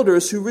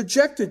builders who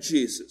rejected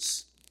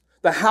Jesus.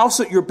 The house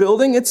that you're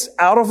building, it's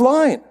out of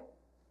line.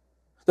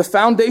 The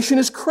foundation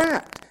is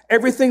cracked.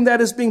 Everything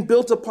that is being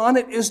built upon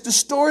it is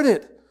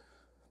distorted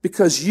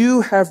because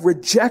you have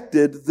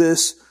rejected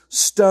this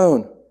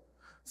stone.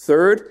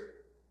 Third,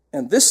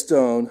 and this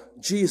stone,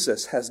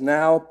 Jesus, has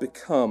now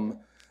become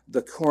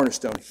the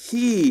cornerstone.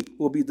 He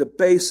will be the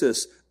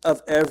basis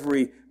of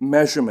every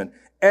measurement.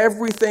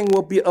 Everything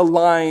will be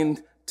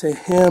aligned to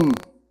him.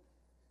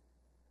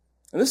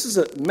 And this is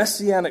a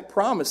messianic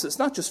promise. It's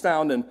not just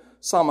found in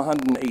Psalm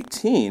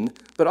 118,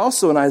 but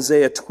also in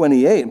Isaiah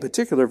 28, in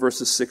particular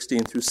verses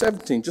 16 through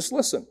 17. Just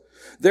listen.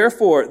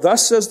 Therefore,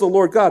 thus says the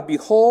Lord God,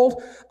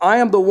 behold, I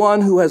am the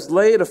one who has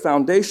laid a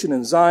foundation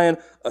in Zion,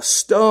 a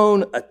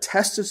stone, a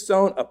tested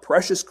stone, a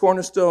precious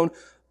cornerstone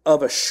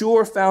of a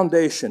sure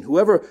foundation.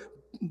 Whoever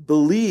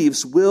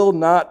believes will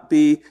not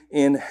be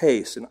in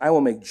haste. And I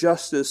will make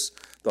justice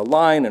the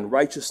line and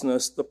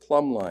righteousness the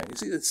plumb line. You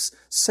see, it's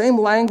same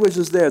language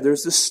as there.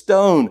 There's this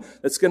stone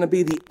that's going to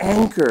be the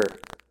anchor.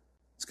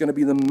 It's going to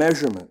be the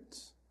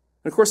measurement.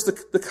 And of course,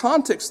 the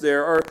context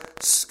there are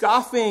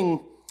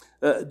scoffing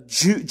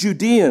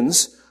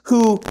Judeans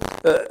who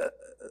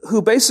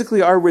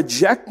basically are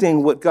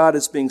rejecting what God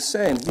is being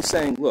saying. He's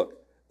saying,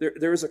 look,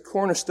 there is a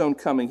cornerstone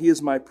coming. He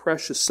is my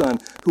precious son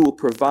who will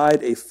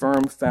provide a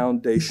firm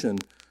foundation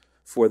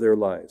for their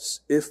lives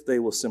if they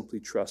will simply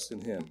trust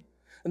in him.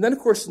 And then, of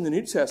course, in the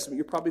New Testament,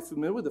 you're probably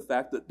familiar with the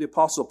fact that the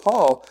Apostle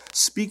Paul,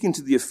 speaking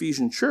to the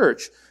Ephesian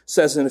church,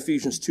 says in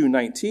Ephesians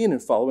 2:19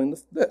 and following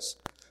this,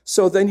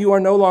 so then you are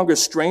no longer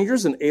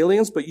strangers and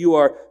aliens, but you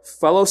are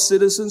fellow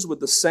citizens with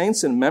the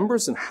saints and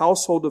members and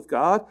household of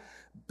God,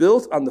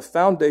 built on the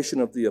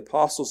foundation of the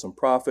apostles and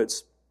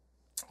prophets,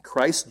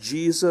 Christ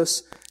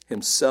Jesus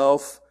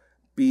himself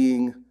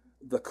being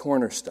the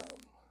cornerstone.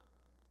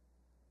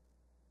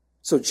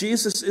 So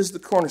Jesus is the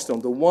cornerstone,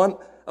 the one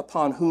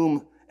upon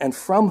whom and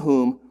from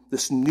whom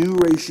this new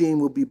regime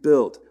will be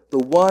built, the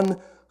one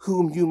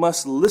whom you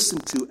must listen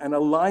to and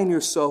align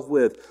yourself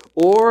with,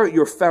 or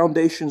your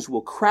foundations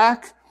will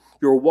crack,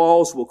 your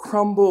walls will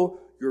crumble,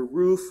 your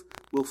roof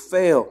will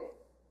fail.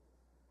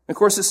 And of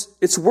course,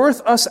 it's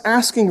worth us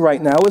asking right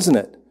now, isn't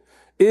it?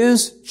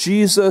 Is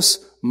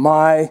Jesus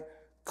my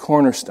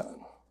cornerstone?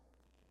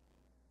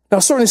 Now,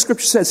 certainly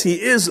Scripture says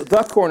he is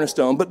the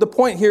cornerstone, but the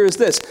point here is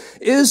this.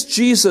 Is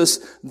Jesus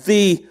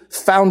the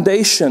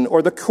foundation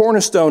or the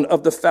cornerstone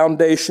of the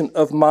foundation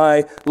of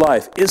my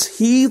life? Is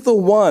he the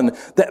one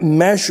that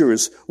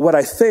measures what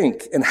I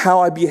think and how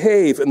I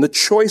behave and the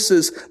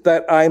choices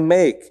that I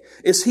make?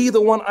 Is he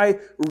the one I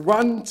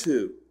run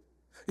to?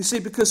 You see,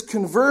 because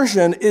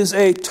conversion is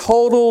a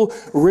total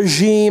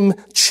regime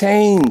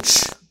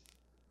change.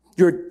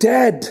 You're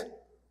dead.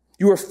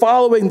 You are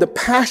following the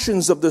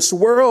passions of this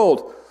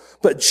world.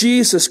 But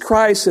Jesus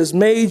Christ has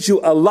made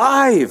you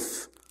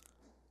alive.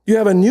 You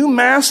have a new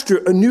master,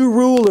 a new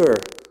ruler.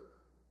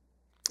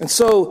 And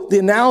so the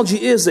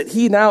analogy is that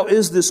he now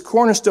is this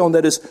cornerstone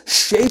that is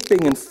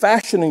shaping and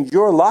fashioning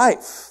your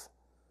life.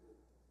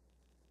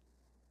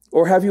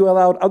 Or have you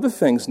allowed other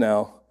things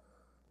now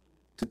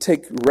to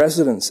take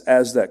residence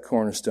as that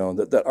cornerstone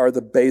that are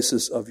the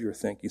basis of your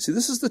thinking? See,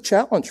 this is the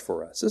challenge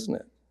for us, isn't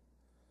it?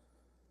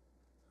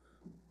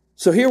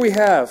 So here we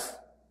have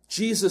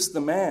Jesus the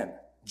man.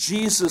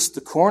 Jesus,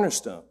 the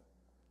cornerstone.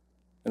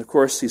 And of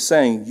course, he's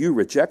saying, you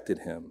rejected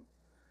him.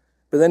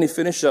 But then he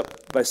finished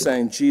up by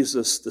saying,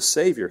 Jesus, the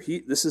Savior.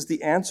 This is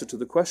the answer to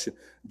the question.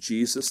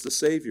 Jesus, the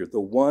Savior, the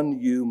one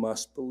you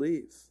must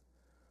believe.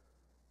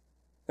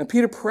 And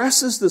Peter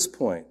presses this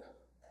point,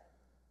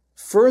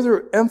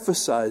 further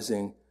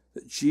emphasizing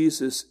that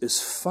Jesus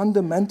is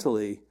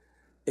fundamentally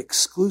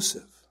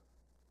exclusive.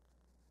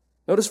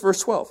 Notice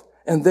verse 12.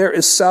 And there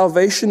is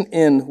salvation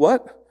in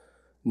what?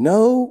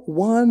 No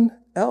one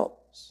else.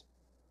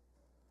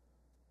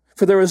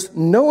 For there is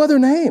no other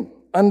name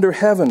under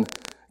heaven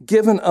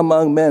given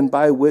among men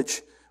by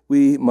which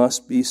we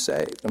must be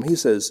saved. He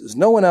says, there's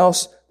no one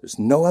else, there's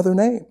no other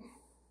name.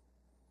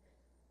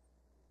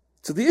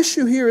 So the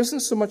issue here isn't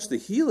so much the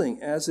healing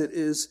as it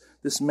is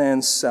this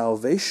man's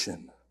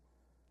salvation.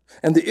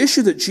 And the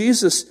issue that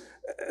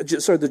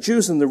the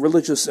Jews and the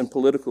religious and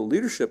political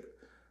leadership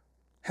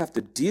have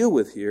to deal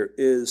with here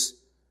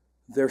is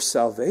their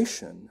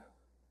salvation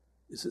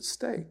is at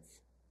stake.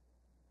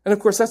 And of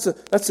course,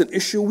 that's an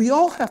issue we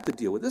all have to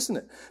deal with, isn't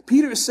it?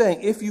 Peter is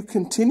saying, if you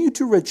continue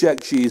to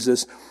reject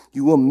Jesus,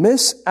 you will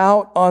miss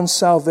out on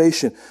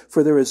salvation,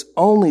 for there is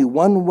only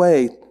one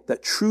way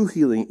that true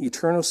healing,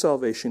 eternal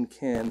salvation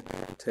can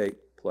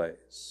take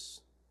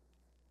place.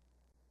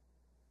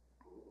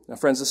 Now,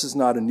 friends, this is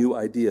not a new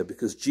idea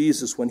because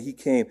Jesus, when he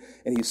came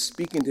and he's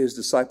speaking to his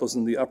disciples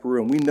in the upper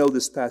room, we know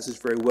this passage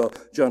very well,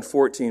 John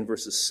 14,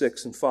 verses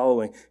 6 and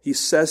following. He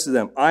says to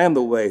them, I am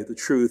the way, the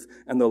truth,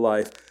 and the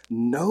life.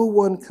 No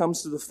one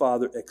comes to the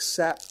Father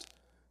except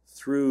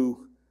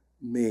through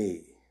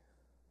me.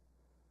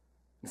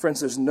 And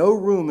friends, there's no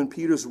room in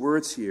Peter's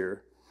words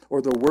here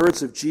or the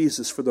words of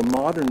Jesus for the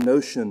modern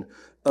notion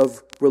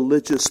of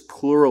religious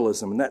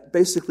pluralism. And that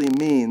basically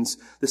means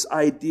this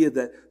idea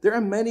that there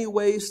are many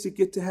ways to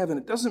get to heaven.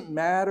 It doesn't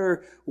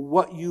matter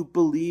what you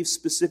believe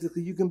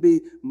specifically. You can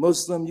be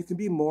Muslim, you can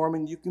be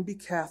Mormon, you can be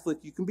Catholic,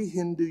 you can be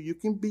Hindu, you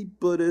can be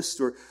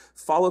Buddhist or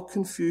follow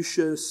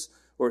Confucius,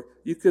 or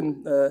you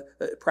can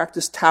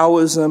practice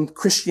Taoism,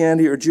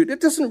 Christianity, or Judaism.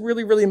 It doesn't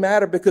really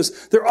matter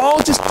because they're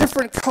all just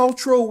different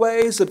cultural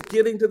ways of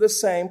getting to the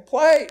same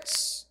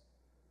place.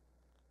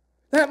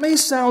 That may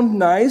sound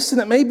nice and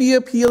it may be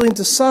appealing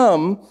to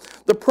some.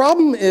 The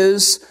problem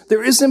is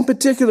there is in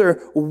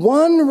particular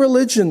one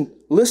religion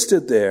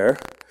listed there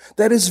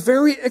that is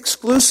very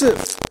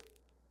exclusive.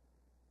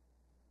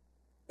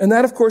 And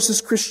that, of course,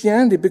 is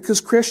Christianity,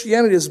 because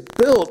Christianity is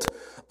built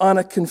on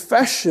a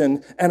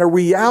confession and a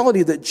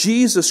reality that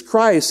Jesus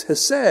Christ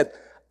has said,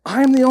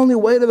 I'm the only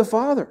way to the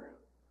Father.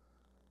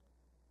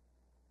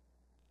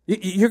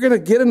 You're going to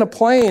get in a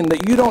plane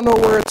that you don't know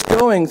where it's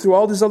going through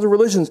all these other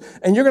religions,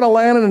 and you're going to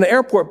land in an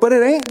airport, but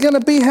it ain't going to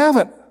be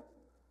heaven.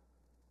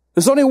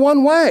 There's only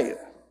one way.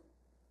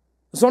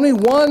 There's only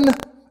one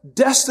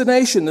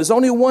destination. There's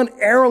only one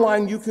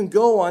airline you can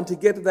go on to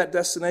get to that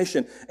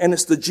destination, and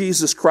it's the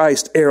Jesus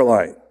Christ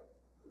airline.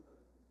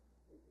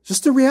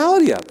 Just the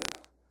reality of it.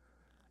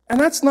 And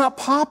that's not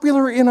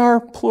popular in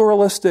our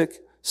pluralistic,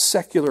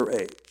 secular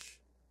age.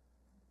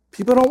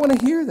 People don't want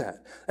to hear that.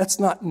 That's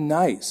not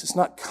nice. It's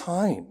not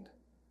kind.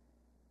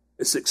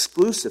 It's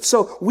exclusive.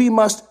 So we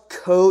must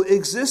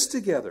coexist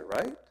together,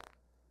 right?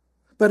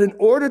 But in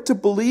order to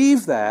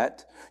believe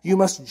that, you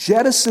must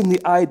jettison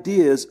the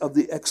ideas of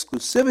the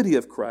exclusivity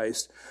of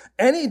Christ,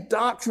 any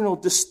doctrinal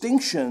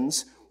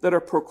distinctions that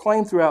are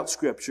proclaimed throughout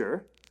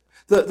Scripture,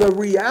 the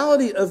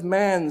reality of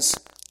man's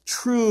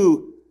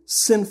true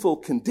sinful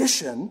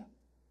condition,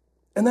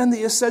 and then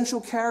the essential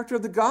character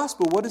of the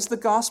gospel. What is the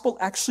gospel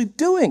actually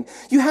doing?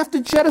 You have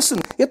to jettison.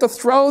 You have to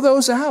throw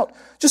those out.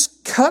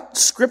 Just cut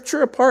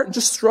Scripture apart and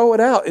just throw it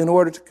out in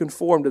order to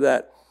conform to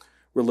that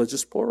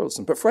religious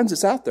pluralism. But friends,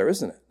 it's out there,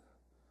 isn't it?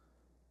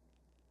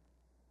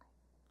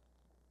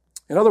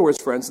 In other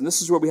words, friends, and this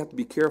is where we have to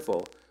be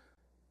careful,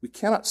 we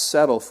cannot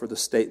settle for the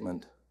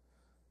statement,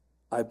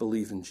 I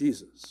believe in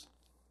Jesus.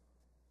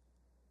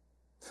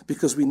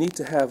 Because we need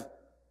to have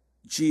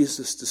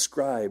Jesus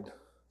described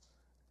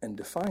and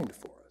defined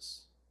for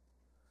us.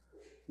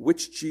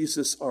 Which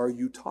Jesus are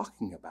you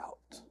talking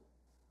about?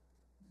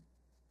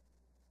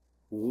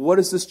 What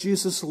does this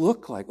Jesus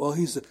look like? Well,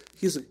 he's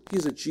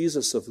a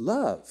Jesus of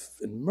love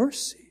and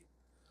mercy.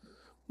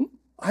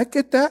 I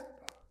get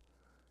that.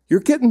 You're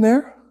getting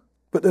there,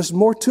 but there's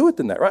more to it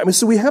than that, right? I mean,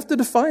 so we have to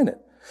define it.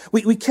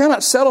 We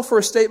cannot settle for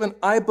a statement,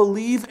 I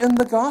believe in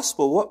the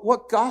gospel.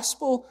 What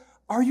gospel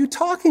are you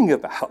talking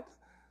about?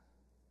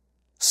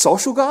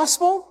 Social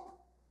gospel?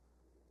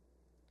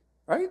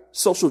 Right?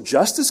 Social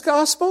justice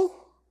gospel?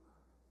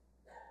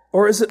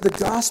 Or is it the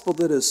gospel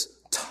that is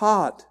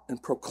taught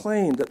and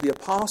proclaimed that the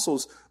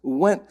apostles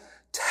went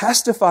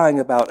testifying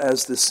about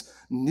as this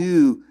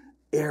new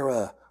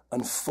era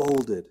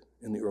unfolded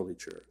in the early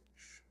church?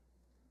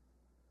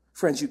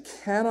 Friends, you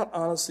cannot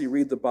honestly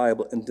read the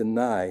Bible and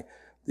deny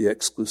the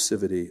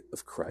exclusivity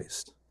of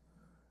Christ.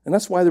 And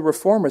that's why the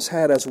Reformers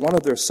had as one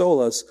of their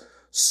solas,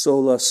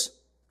 solus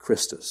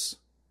Christus,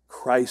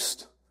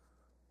 Christ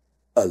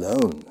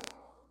alone.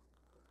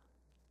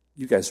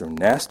 You guys are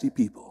nasty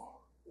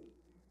people.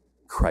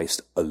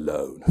 Christ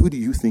alone. Who do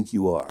you think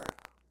you are?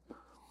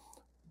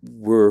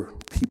 We're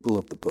people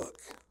of the book,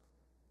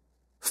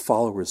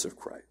 followers of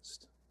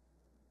Christ.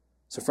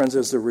 So friends,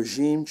 there's a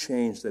regime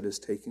change that is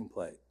taking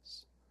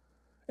place.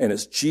 And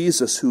it's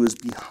Jesus who is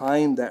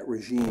behind that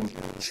regime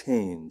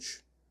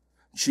change.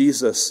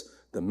 Jesus,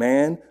 the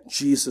man,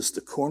 Jesus,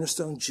 the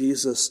cornerstone,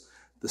 Jesus,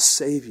 the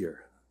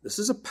Savior. This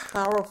is a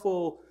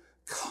powerful,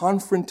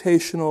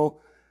 confrontational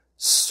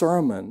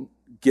sermon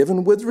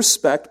given with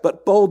respect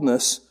but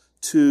boldness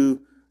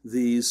to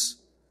these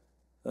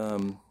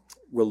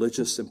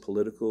religious and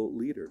political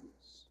leaders.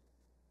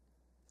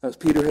 As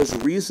Peter has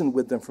reasoned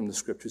with them from the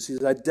Scriptures,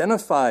 he's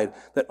identified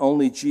that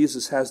only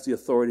Jesus has the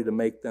authority to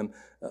make them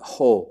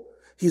whole.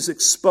 He's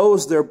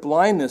exposed their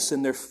blindness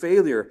and their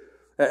failure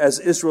as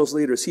Israel's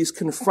leaders. He's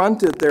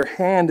confronted their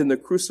hand in the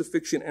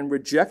crucifixion and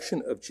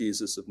rejection of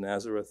Jesus of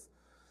Nazareth.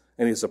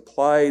 And he's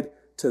applied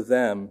to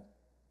them,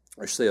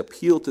 or say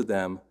appealed to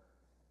them,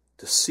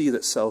 to see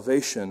that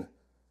salvation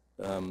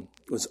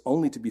was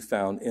only to be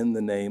found in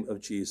the name of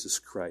Jesus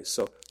Christ.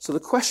 So the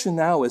question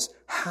now is,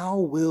 how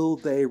will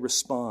they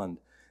respond?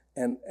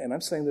 And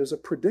I'm saying there's a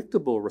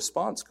predictable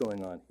response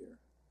going on here.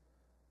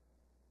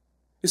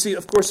 You see,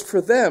 of course,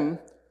 for them,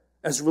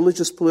 as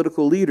religious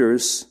political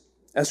leaders,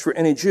 as for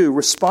any Jew,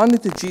 responding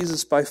to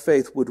Jesus by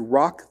faith would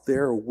rock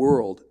their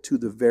world to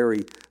the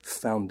very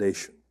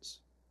foundations.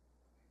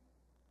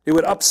 It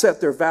would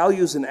upset their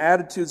values and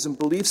attitudes and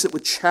beliefs. It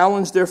would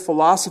challenge their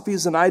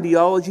philosophies and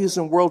ideologies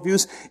and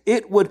worldviews.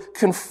 It would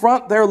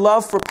confront their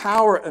love for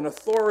power and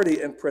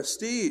authority and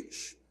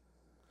prestige.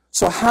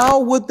 So how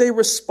would they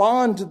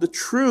respond to the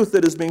truth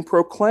that is being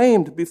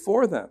proclaimed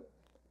before them?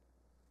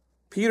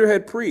 Peter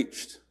had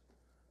preached.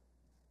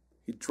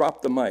 He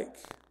dropped the mic.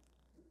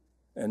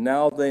 And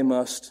now they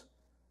must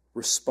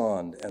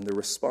respond. And the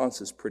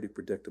response is pretty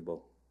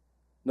predictable.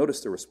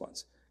 Notice the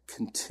response.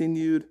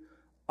 Continued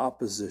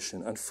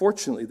opposition.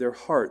 Unfortunately, their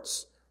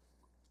hearts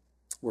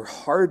were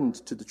hardened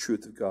to the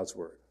truth of God's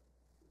word.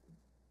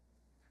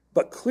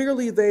 But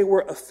clearly they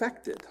were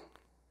affected,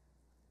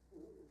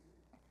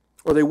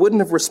 or they wouldn't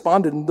have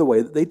responded in the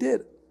way that they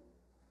did.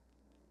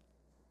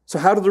 So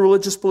how did the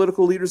religious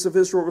political leaders of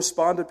Israel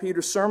respond to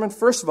Peter's sermon?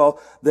 First of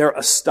all, they're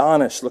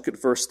astonished. Look at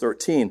verse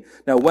 13.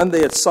 Now, when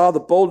they had saw the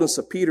boldness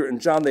of Peter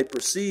and John, they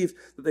perceived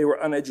that they were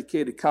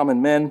uneducated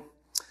common men.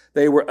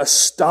 They were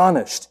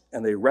astonished,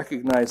 and they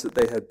recognized that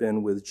they had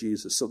been with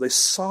Jesus. So they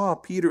saw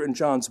Peter and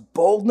John's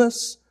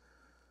boldness.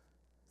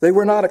 They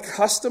were not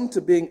accustomed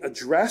to being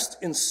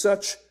addressed in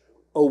such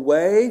a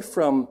way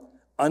from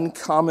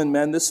uncommon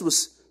men. This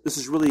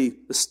is really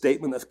a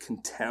statement of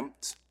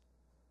contempt.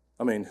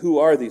 I mean, who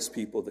are these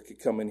people that could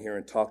come in here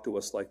and talk to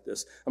us like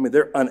this? I mean,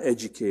 they're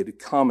uneducated,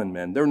 common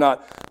men. They're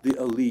not the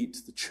elite,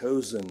 the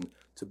chosen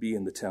to be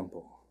in the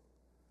temple.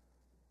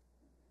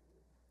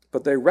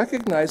 But they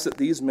recognize that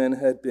these men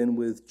had been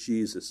with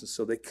Jesus, and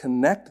so they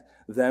connect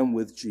them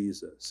with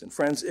Jesus. And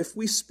friends, if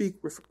we speak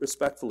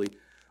respectfully,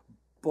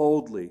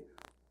 boldly,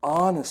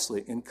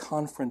 honestly, and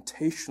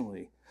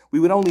confrontationally, we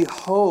would only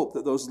hope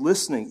that those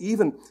listening,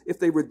 even if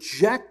they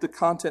reject the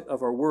content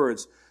of our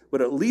words,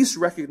 would at least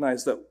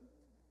recognize that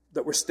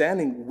we're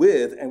standing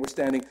with and we're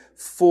standing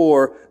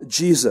for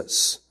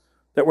Jesus.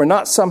 That we're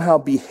not somehow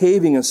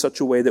behaving in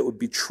such a way that would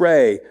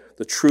betray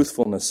the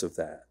truthfulness of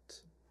that.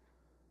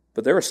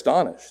 But they're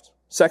astonished.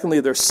 Secondly,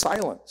 they're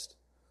silenced.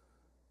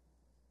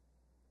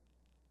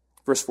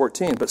 Verse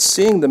 14, but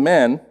seeing the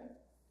man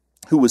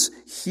who was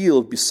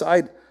healed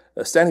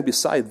standing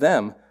beside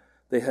them,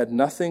 they had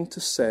nothing to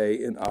say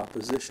in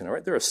opposition. All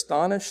right, they're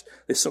astonished.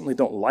 They certainly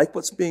don't like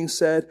what's being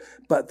said,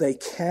 but they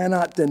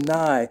cannot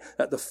deny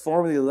that the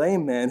formerly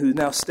lame man who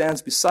now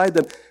stands beside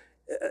them,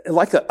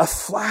 like a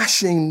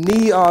flashing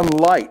neon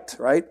light,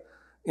 right?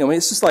 You know,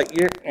 it's just like,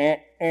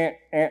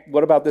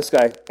 what about this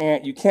guy?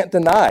 You can't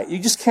deny it. You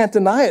just can't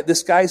deny it.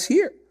 This guy's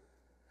here.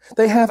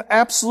 They have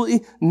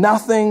absolutely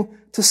nothing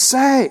to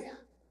say.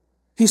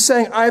 He's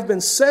saying, I've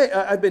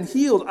been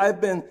healed, I've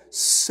been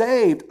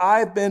saved,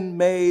 I've been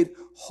made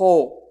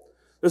whole.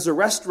 There's a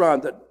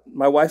restaurant that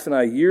my wife and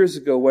I years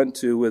ago went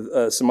to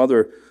with some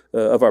other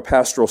of our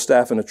pastoral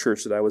staff in a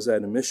church that I was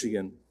at in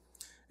Michigan.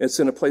 It's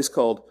in a place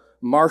called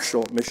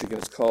Marshall, Michigan.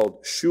 It's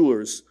called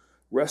Schuler's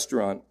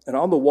Restaurant. And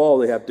on the wall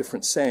they have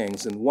different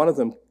sayings, and one of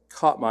them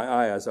caught my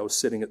eye as I was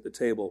sitting at the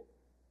table.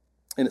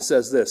 And it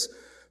says this: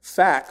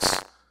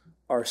 facts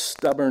are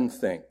stubborn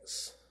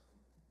things.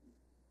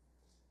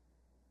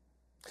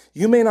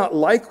 You may not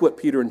like what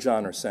Peter and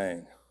John are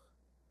saying,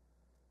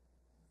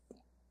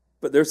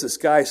 but there's this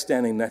guy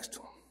standing next to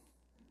him.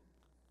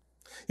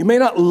 You may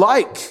not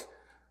like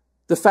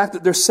the fact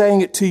that they're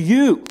saying it to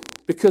you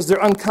because they're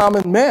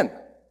uncommon men,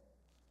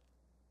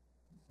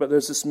 but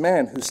there's this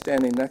man who's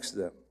standing next to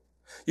them.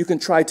 You can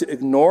try to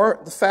ignore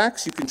the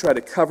facts. You can try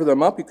to cover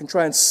them up. You can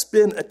try and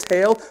spin a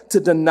tale to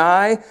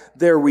deny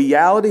their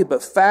reality,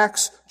 but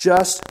facts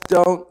just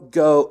don't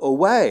go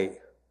away.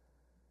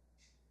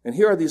 And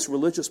here are these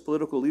religious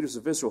political leaders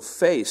of Israel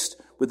faced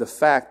with the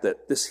fact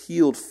that this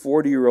healed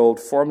 40-year-old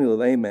formerly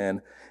lame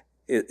man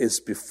is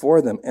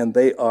before them, and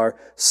they are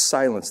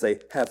silenced. They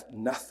have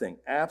nothing,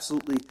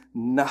 absolutely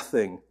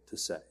nothing to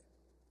say.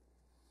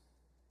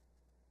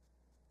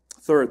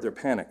 Third, they're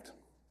panicked.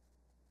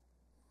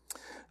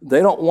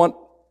 They don't want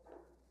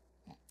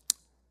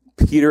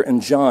Peter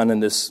and John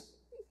and this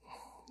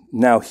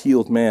now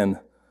healed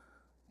man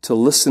to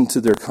listen to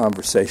their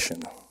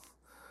conversation.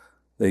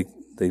 They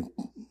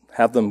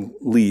have them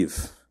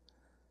leave.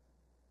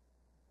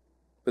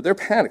 But they're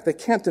panicked. They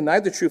can't deny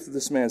the truth of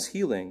this man's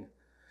healing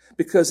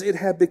because it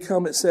had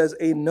become, it says,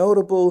 a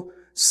notable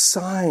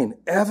sign,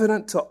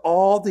 evident to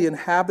all the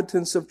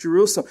inhabitants of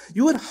Jerusalem.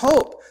 You would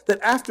hope that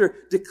after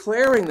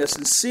declaring this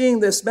and seeing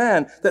this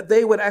man, that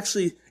they would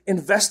actually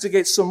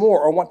investigate some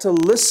more or want to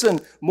listen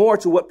more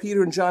to what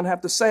Peter and John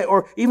have to say,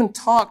 or even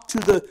talk to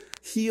the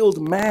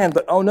healed man.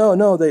 But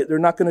no, they're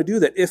not going to do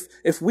that.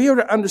 If we are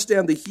to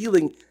understand the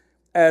healing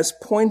as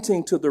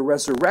pointing to the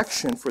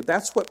resurrection, for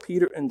that's what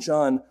Peter and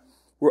John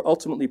were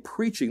ultimately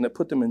preaching that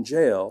put them in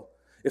jail,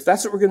 if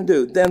that's what we're going to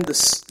do, then the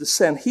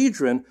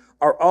Sanhedrin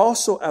are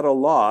also at a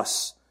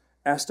loss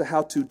as to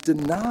how to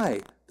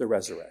deny the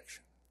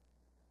resurrection.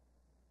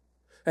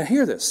 And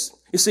hear this.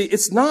 You see,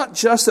 it's not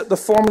just that the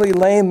formerly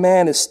lame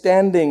man is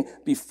standing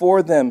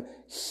before them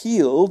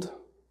healed.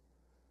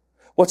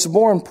 What's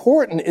more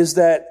important is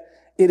that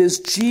it is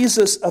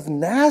Jesus of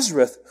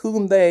Nazareth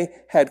whom they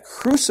had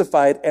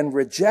crucified and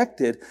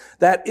rejected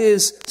that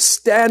is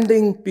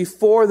standing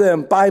before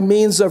them by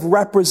means of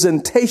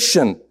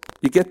representation.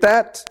 You get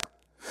that?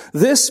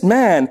 This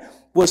man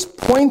was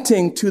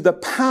pointing to the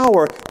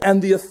power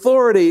and the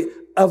authority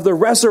of the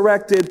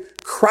resurrected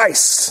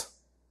Christ.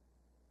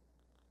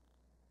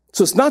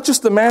 So it's not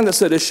just the man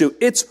that's at issue,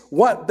 it's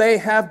what they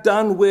have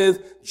done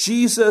with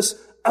Jesus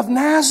of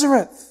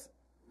Nazareth.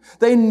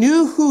 They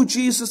knew who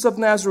Jesus of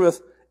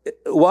Nazareth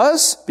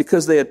was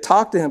because they had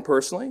talked to him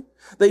personally.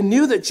 They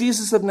knew that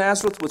Jesus of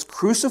Nazareth was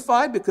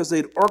crucified because they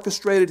had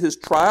orchestrated his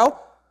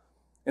trial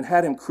and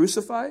had him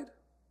crucified.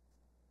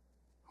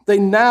 They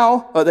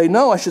know,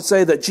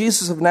 that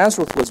Jesus of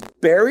Nazareth was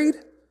buried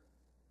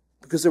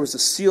because there was a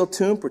sealed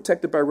tomb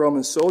protected by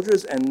Roman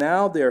soldiers, and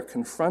now they are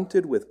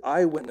confronted with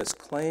eyewitness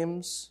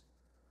claims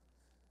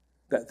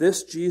that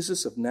this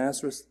Jesus of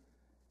Nazareth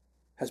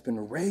has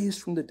been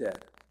raised from the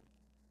dead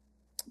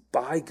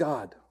by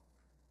God.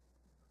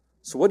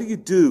 So what do you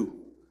do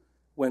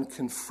when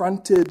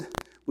confronted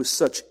with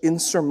such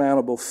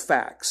insurmountable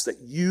facts that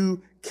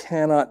you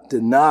cannot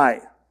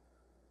deny?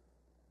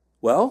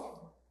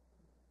 Well,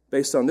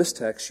 based on this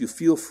text, you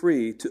feel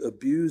free to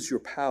abuse your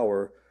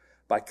power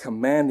by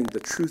commanding the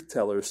truth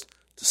tellers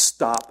to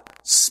stop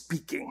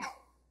speaking.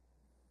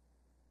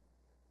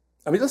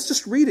 I mean, let's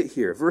just read it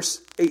here.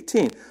 Verse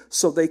 18.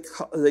 So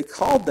they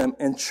called them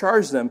and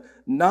charged them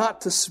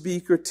not to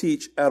speak or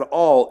teach at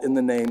all in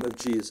the name of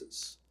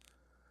Jesus.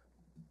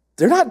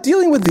 They're not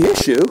dealing with the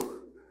issue.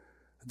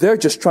 They're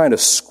just trying to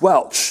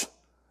squelch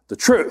the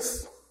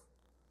truth.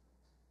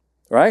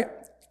 Right?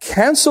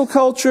 Cancel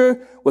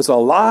culture was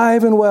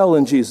alive and well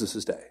in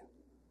Jesus' day.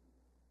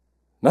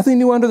 Nothing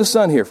new under the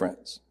sun here,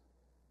 friends.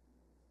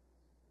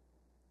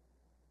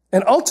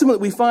 And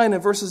ultimately, we find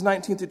in verses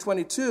 19 through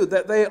 22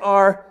 that they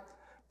are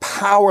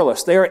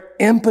powerless. They are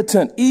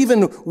impotent,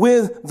 even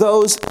with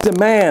those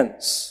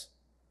demands,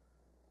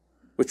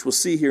 which we'll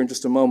see here in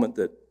just a moment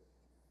that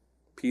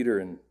Peter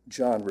and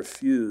John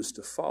refuse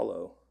to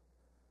follow,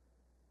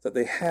 that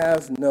they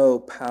have no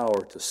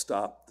power to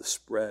stop the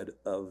spread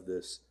of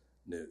this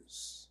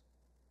news.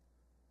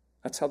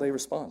 That's how they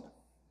respond.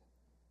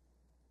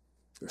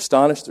 They're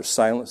astonished, they're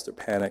silenced, they're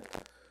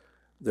panicked,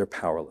 they're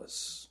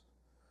powerless.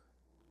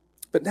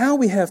 But now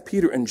we have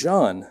Peter and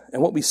John,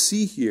 and what we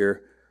see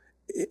here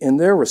in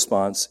their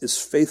response is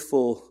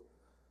faithful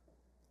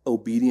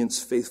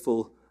obedience,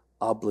 faithful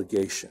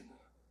obligation.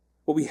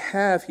 What we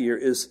have here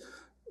is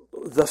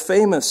the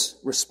famous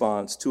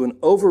response to an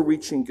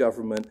overreaching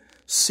government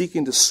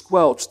seeking to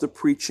squelch the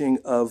preaching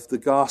of the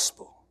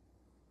gospel.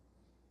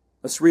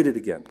 Let's read it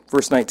again.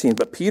 Verse 19.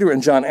 But Peter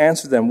and John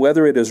answered them,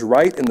 whether it is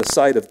right in the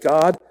sight of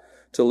God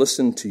to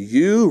listen to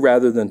you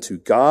rather than to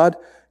God,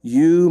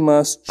 you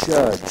must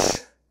judge.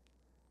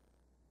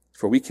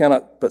 For we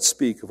cannot but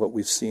speak of what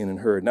we've seen and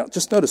heard. Now,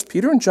 just notice,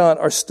 Peter and John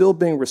are still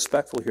being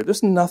respectful here.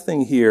 There's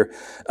nothing here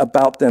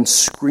about them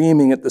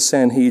screaming at the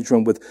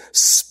Sanhedrin with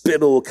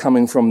spittle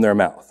coming from their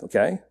mouth,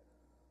 okay?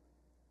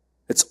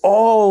 It's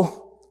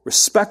all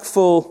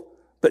respectful,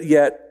 but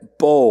yet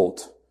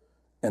bold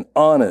and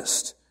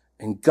honest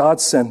and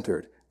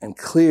God-centered and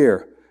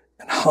clear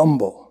and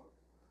humble.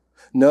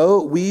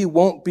 No, we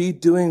won't be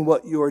doing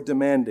what you are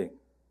demanding.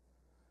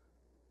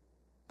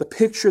 The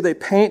picture they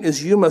paint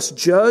is you must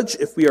judge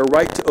if we are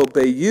right to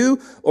obey you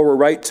or we're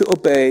right to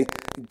obey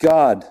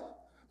God.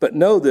 But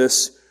know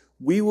this,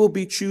 we will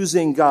be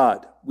choosing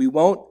God. We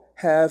won't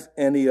have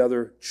any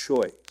other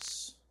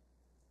choice.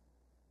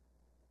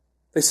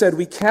 They said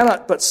we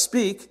cannot but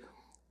speak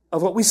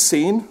of what we've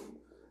seen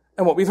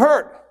and what we've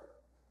heard.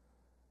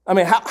 I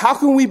mean, how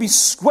can we be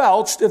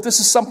squelched if this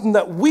is something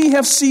that we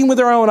have seen with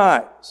our own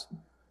eyes?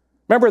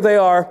 Remember, they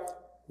are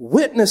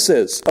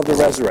witnesses of the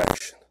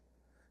resurrection.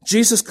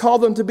 Jesus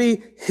called them to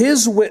be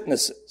his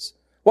witnesses.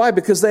 Why?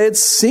 Because they had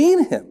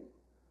seen him.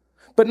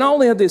 But not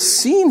only had they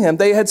seen him,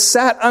 they had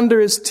sat under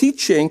his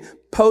teaching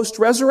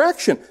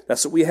post-resurrection.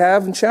 That's what we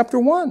have in chapter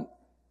 1.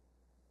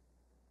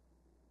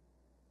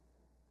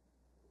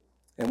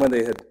 And when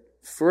they had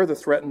further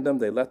threatened them,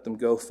 they let them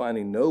go,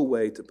 finding no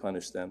way to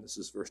punish them. This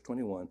is verse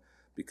 21.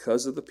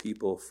 Because of the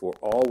people, for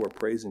all were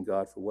praising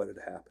God for what had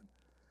happened.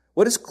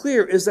 What is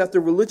clear is that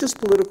the religious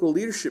political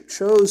leadership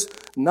chose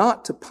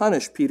not to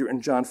punish Peter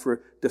and John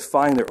for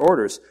defying their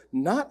orders,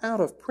 not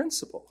out of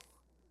principle,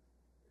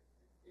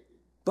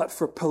 but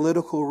for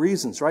political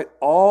reasons, right?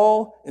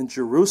 All in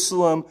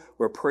Jerusalem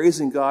were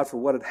praising God for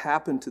what had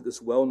happened to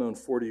this well-known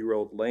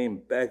 40-year-old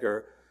lame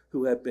beggar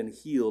who had been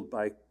healed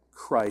by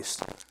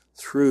Christ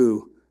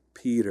through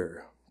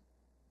Peter.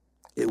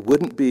 It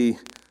wouldn't be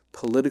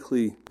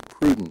politically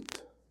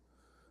prudent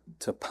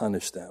to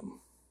punish them.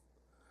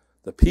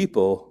 The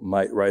people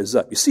might rise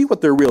up. You see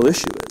what their real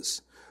issue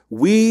is.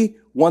 We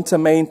want to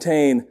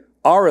maintain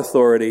our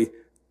authority,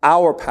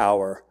 our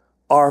power,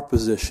 our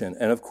position.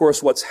 And of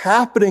course, what's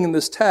happening in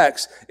this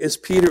text is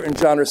Peter and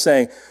John are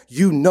saying,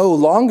 you no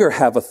longer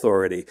have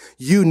authority.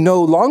 You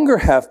no longer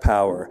have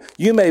power.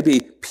 You may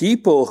be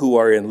people who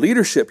are in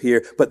leadership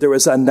here, but there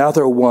is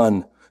another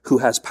one who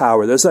has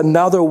power. There's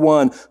another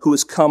one who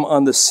has come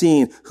on the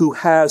scene, who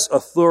has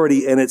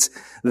authority, and it's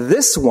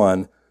this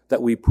one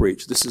that we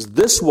preach. This is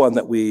this one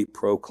that we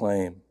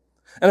proclaim.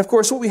 And of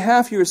course, what we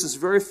have here is this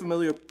very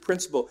familiar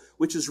principle,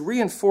 which is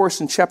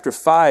reinforced in chapter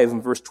 5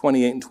 and verse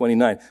 28 and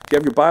 29. If you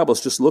have your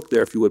Bibles, just look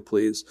there if you would,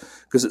 please,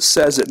 because it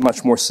says it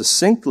much more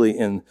succinctly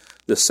in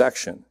this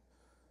section.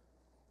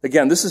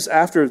 Again, this is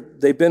after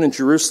they've been in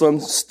Jerusalem,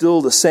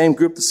 still the same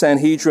group, the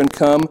Sanhedrin,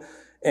 come,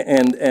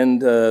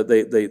 and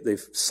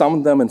they've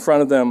summoned them in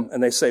front of them,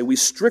 and they say, "We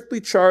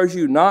strictly charge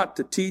you not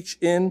to teach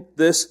in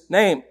this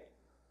name.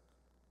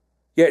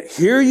 Yet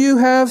here you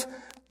have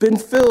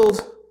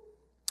filled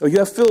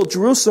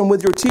Jerusalem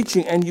with your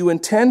teaching, and you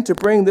intend to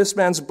bring this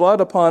man's blood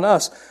upon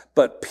us."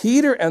 But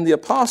Peter and the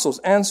apostles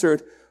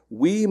answered,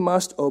 "We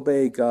must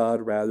obey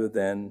God rather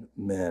than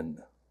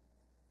men."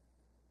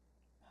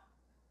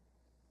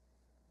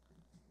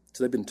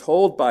 So they've been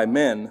told by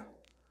men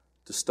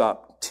to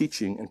stop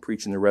teaching and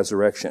preaching the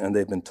resurrection, and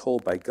they've been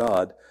told by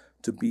God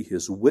to be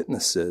his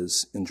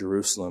witnesses in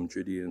Jerusalem,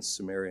 Judea, and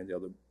Samaria, and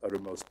the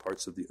uttermost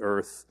parts of the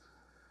earth.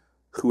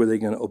 Who are they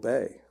going to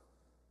obey?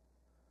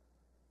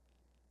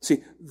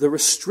 See, the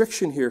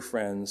restriction here,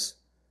 friends,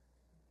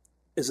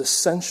 is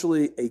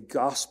essentially a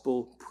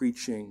gospel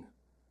preaching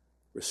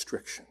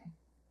restriction.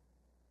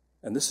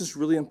 And this is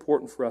really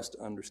important for us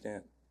to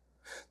understand.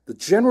 The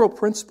general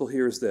principle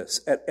here is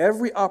this: at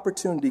every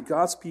opportunity,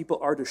 God's people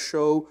are to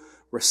show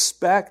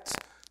respect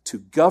to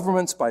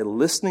governments by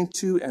listening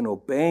to and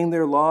obeying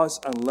their laws,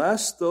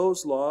 unless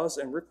those laws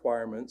and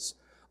requirements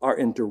are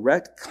in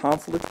direct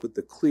conflict with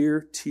the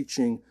clear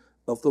teaching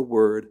of the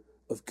Word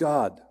of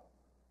God.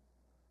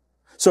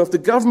 So if the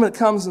government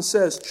comes and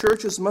says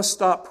churches must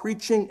stop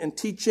preaching and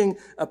teaching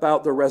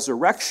about the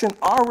resurrection,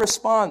 our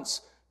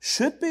response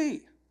should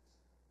be,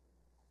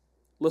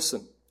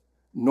 listen,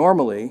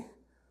 normally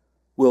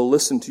we'll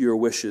listen to your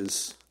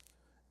wishes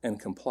and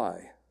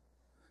comply.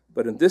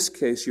 But in this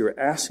case, you're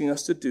asking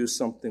us to do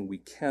something we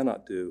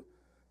cannot do.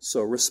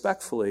 So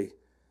respectfully,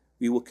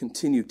 we will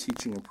continue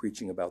teaching and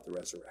preaching about the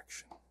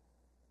resurrection.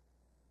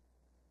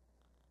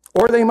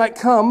 Or they might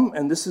come,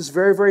 and this is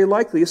very, very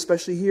likely,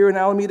 especially here in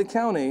Alameda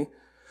County,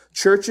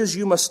 churches,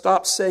 you must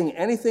stop saying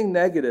anything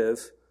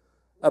negative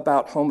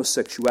about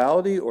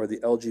homosexuality or the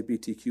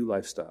LGBTQ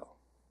lifestyle.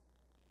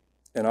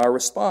 And our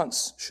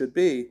response should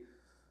be,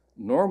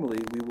 normally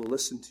we will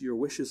listen to your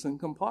wishes and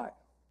comply.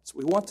 That's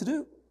what we want to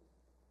do.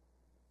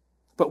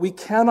 But we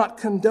cannot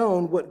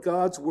condone what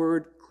God's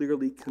word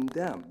clearly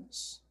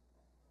condemns.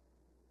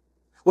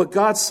 What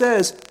God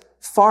says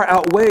far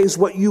outweighs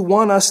what you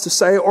want us to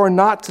say or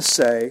not to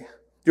say.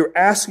 You're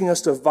asking us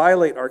to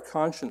violate our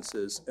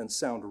consciences and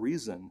sound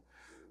reason.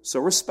 So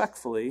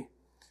respectfully,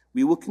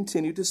 we will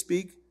continue to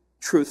speak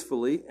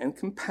truthfully and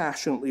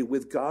compassionately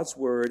with God's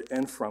word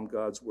and from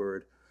God's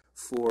word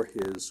for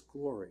his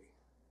glory.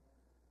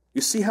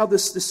 You see how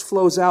this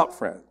flows out,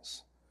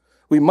 friends?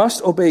 We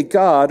must obey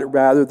God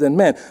rather than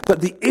men.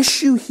 But the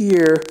issue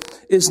here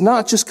is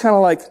not just kind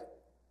of like,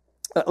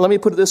 let me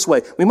put it this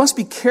way. We must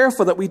be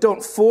careful that we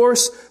don't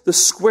force the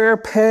square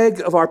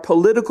peg of our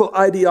political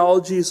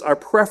ideologies, our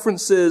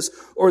preferences,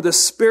 or the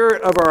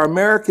spirit of our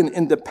American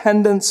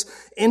independence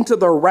into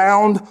the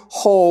round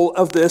hole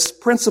of this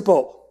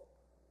principle.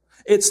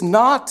 It's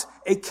not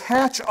a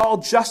catch-all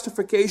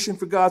justification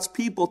for God's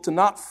people to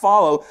not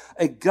follow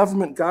a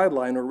government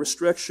guideline or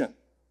restriction.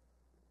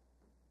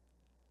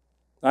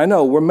 I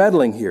know we're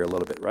meddling here a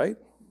little bit, right?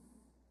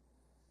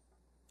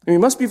 And we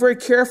must be very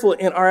careful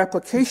in our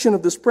application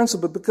of this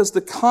principle because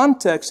the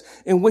context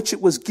in which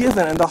it was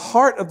given and the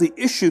heart of the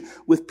issue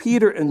with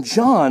Peter and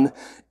John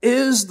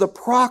is the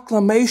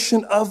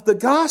proclamation of the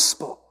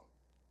gospel.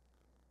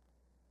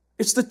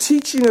 It's the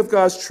teaching of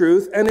God's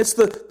truth, and it's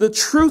the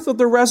truth of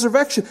the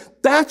resurrection.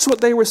 That's what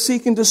they were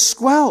seeking to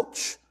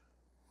squelch.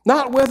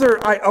 Not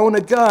whether I own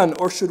a gun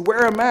or should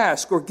wear a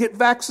mask or get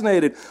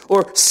vaccinated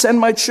or send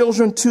my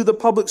children to the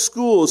public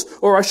schools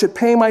or I should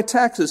pay my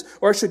taxes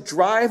or I should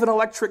drive an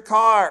electric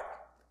car.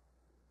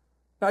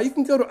 Now, you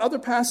can go to other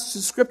passages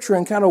of Scripture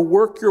and kind of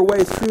work your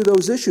way through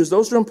those issues.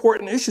 Those are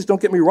important issues, don't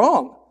get me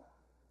wrong.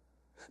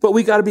 But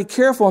we got to be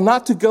careful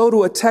not to go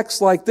to a text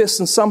like this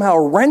and somehow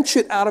wrench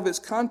it out of its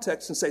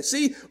context and say,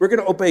 see, we're going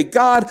to obey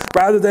God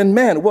rather than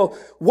men. Well,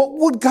 what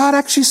would God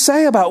actually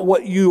say about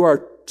what you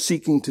are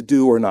seeking to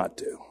do or not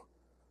do?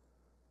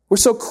 We're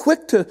so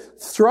quick to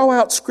throw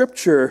out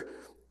Scripture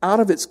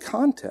out of its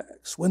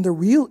context when the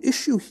real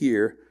issue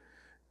here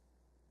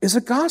is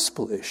a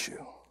gospel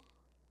issue.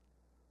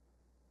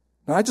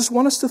 Now, I just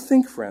want us to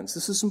think, friends,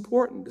 this is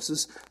important. This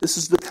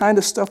is the kind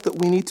of stuff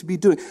that we need to be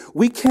doing.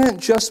 We can't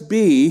just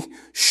be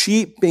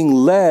sheep being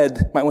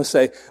led, might want to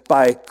say,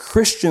 by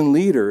Christian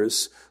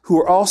leaders who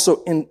are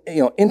also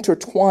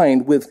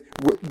intertwined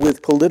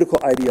with political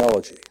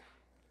ideology.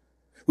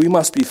 We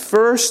must be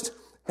first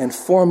and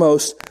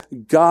foremost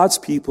God's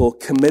people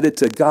committed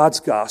to God's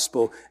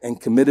gospel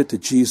and committed to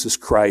Jesus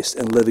Christ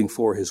and living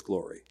for his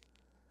glory.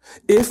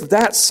 If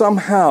that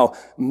somehow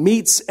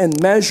meets and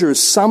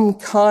measures some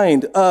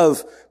kind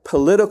of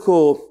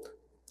political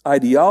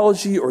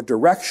ideology or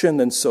direction,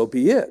 then so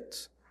be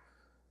it.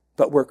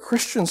 But we're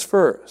Christians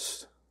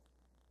first.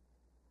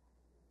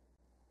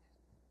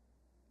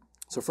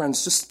 So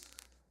friends, just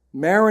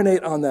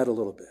marinate on that a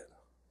little bit.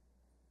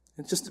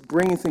 And just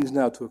bringing things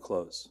now to a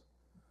close.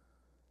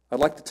 I'd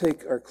like to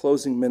take our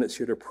closing minutes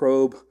here to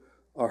probe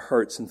our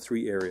hearts in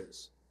 3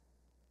 areas.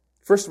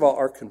 First of all,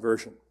 our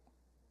conversion.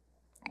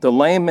 The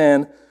lame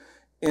man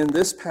in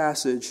this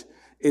passage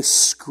is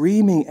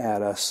screaming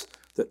at us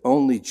that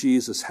only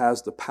Jesus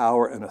has the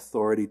power and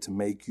authority to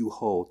make you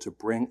whole, to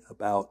bring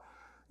about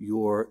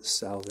your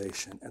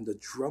salvation. And the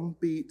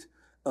drumbeat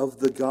of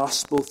the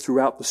gospel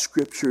throughout the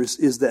scriptures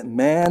is that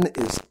man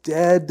is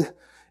dead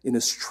in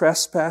his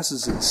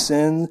trespasses and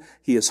sin.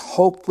 He is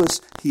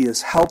hopeless. He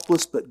is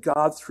helpless. But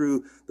God,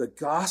 through the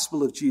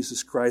gospel of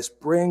Jesus Christ,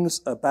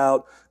 brings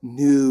about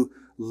new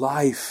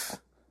life.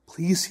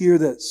 Please hear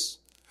this.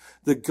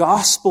 The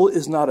gospel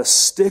is not a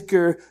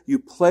sticker you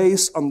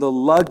place on the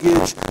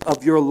luggage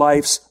of your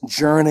life's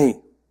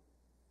journey.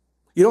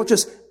 You don't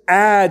just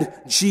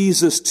add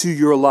Jesus to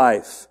your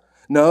life.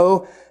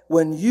 No,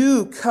 when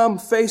you come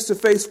face to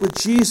face with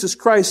Jesus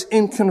Christ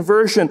in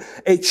conversion,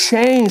 a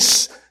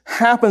change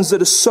happens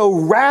that is so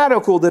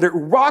radical that it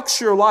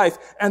rocks your life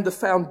and the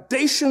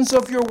foundations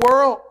of your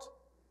world.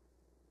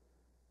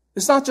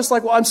 It's not just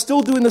like, well, I'm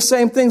still doing the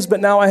same things, but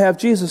now I have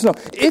Jesus. No,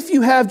 if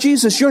you have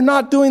Jesus, you're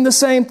not doing the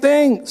same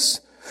things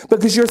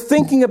because you're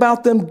thinking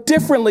about them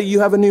differently.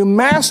 You have a new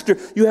master.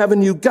 You have a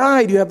new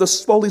guide. You have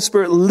the Holy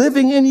Spirit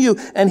living in you,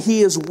 and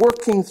he is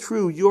working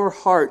through your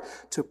heart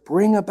to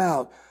bring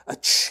about a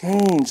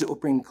change that will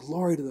bring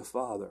glory to the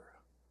Father.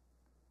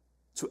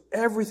 So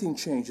everything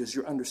changes.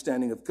 Your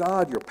understanding of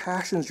God, your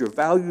passions, your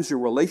values, your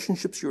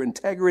relationships, your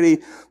integrity,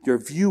 your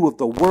view of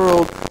the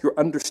world, your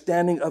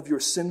understanding of your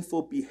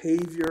sinful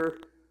behavior.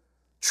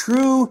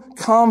 True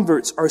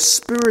converts are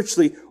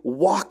spiritually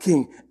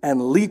walking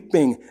and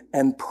leaping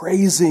and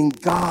praising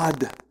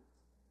God.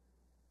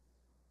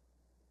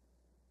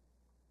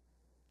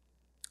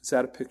 Is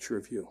that a picture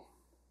of you?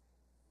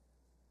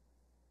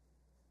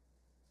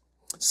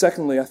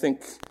 Secondly, I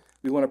think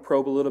we want to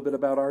probe a little bit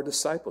about our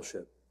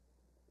discipleship.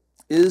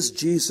 Is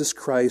Jesus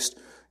Christ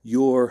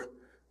your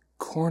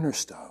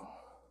cornerstone?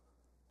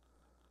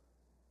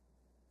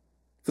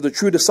 For the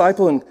true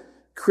disciple and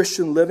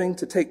Christian living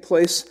to take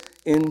place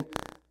in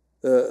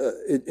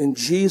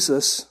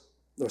Jesus,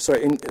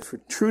 for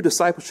true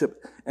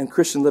discipleship and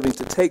Christian living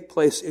to take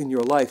place in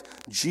your life,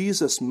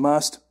 Jesus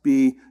must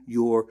be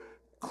your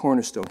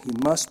cornerstone. He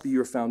must be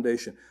your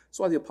foundation. That's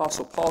why the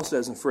Apostle Paul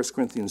says in 1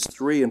 Corinthians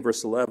 3 and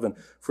verse 11,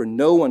 "For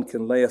no one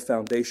can lay a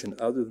foundation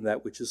other than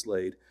that which is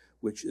laid,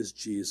 which is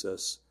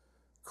Jesus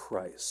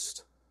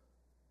Christ."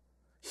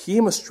 He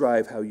must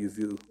drive how you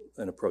view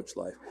and approach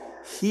life.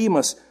 He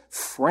must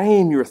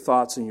frame your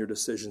thoughts and your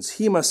decisions.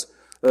 He must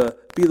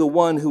be the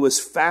one who is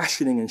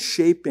fashioning and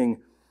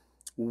shaping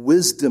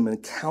wisdom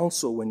and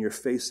counsel when you're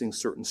facing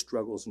certain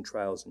struggles and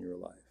trials in your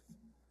life.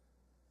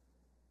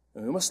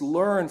 And we must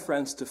learn,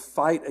 friends, to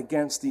fight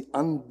against the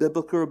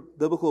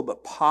unbiblical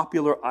but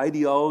popular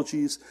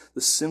ideologies, the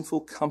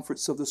sinful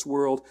comforts of this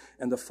world,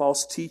 and the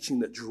false teaching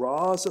that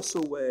draws us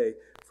away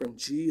from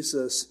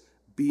Jesus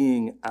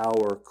being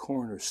our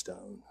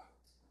cornerstone.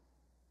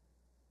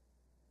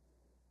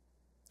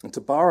 And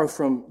to borrow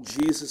from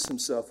Jesus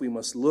himself, we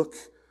must look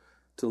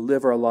to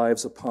live our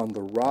lives upon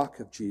the rock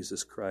of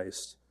Jesus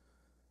Christ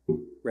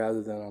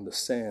rather than on the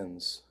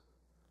sands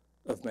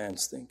of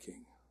man's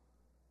thinking.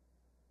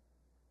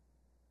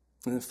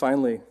 And then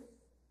finally,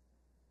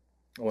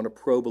 I want to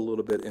probe a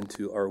little bit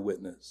into our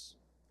witness.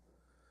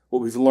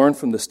 What we've learned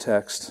from this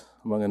text,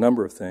 among a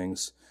number of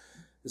things,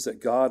 is that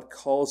God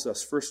calls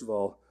us, first of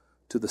all,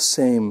 to the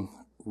same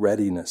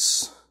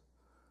readiness,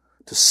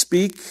 to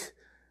speak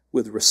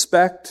with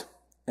respect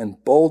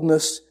and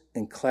boldness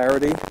and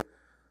clarity,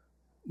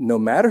 no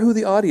matter who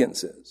the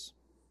audience is.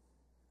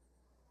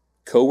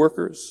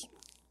 Co-workers,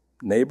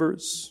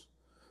 neighbors,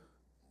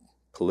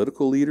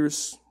 political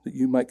leaders that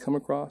you might come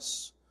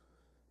across,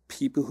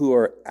 people who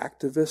are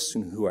activists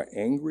and who are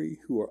angry,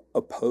 who are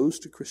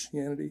opposed to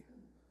Christianity,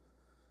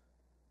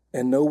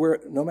 and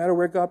no matter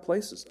where God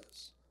places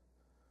us.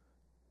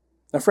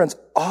 Now, friends,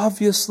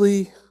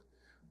 obviously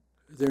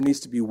there needs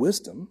to be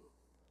wisdom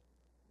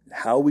in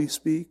how we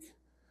speak,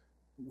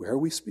 where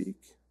we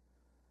speak,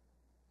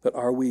 but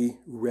are we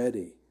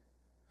ready?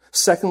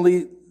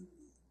 Secondly,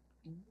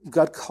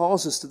 God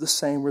calls us to the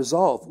same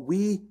resolve.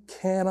 We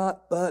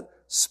cannot but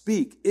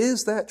speak.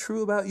 Is that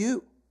true about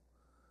you?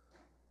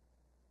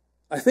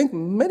 I think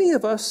many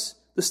of us,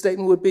 the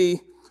statement would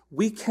be,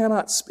 we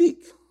cannot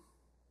speak.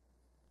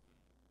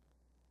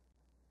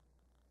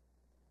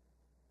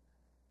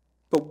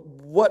 But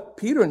what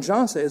Peter and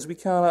John say is we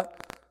cannot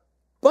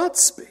but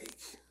speak.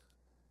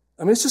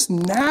 I mean, it's just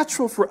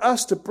natural for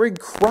us to bring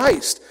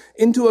Christ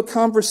into a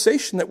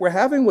conversation that we're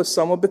having with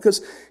someone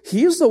because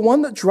he's the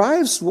one that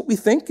drives what we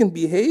think and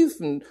behave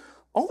and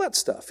all that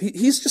stuff.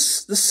 He's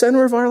just the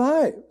center of our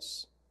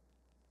lives.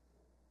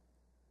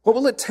 What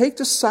will it take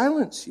to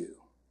silence you?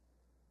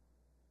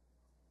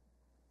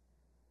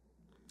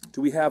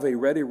 Do we have a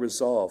ready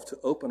resolve to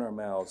open our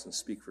mouths and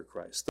speak for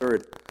Christ?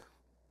 Third,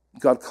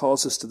 God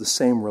calls us to the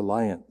same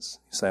reliance.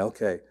 You say,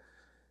 okay,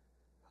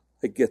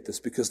 I get this,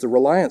 because the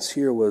reliance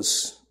here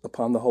was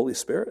upon the Holy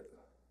Spirit.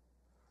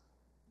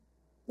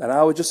 And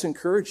I would just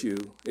encourage you,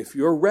 if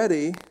you're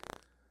ready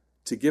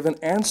to give an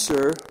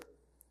answer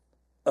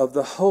of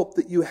the hope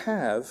that you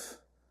have,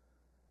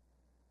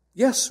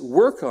 yes,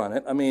 work on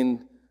it. I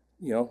mean,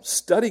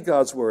 study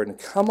God's word and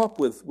come up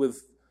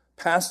with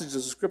passages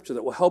of Scripture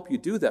that will help you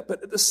do that.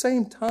 But at the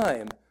same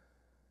time,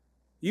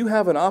 you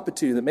have an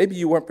opportunity that maybe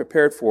you weren't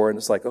prepared for, and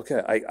it's like,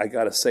 okay, I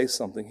got to say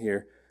something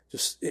here.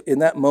 Just in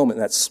that moment,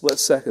 in that split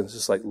second, it's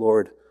just like,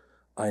 Lord,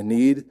 I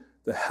need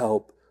the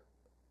help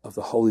of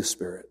the Holy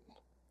Spirit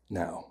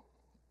now.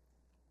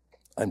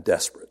 I'm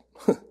desperate.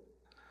 You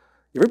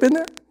ever been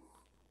there?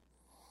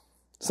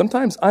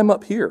 Sometimes I'm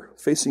up here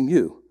facing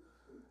you,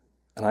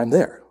 and I'm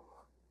there.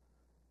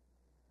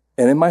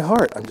 And in my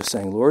heart, I'm just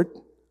saying, Lord,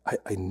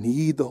 I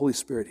need the Holy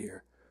Spirit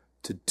here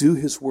to do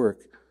his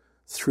work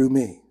through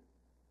me.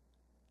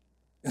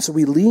 And so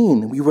we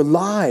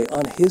rely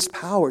on his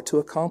power to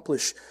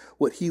accomplish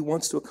what he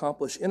wants to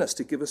accomplish in us,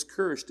 to give us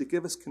courage, to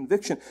give us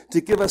conviction,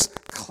 to give us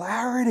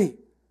clarity.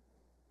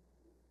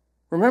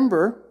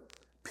 Remember,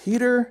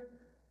 Peter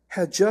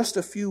had just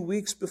a few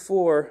weeks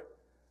before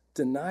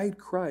denied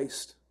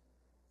Christ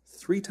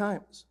 3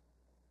 times.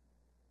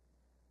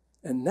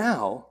 And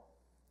now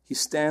he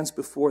stands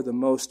before the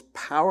most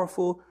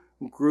powerful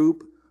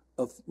group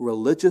of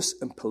religious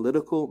and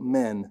political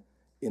men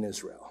in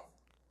Israel.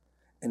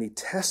 And he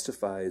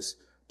testifies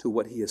to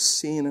what he has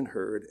seen and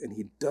heard, and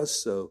he does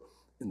so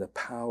in the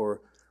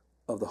power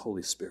of the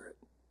Holy Spirit.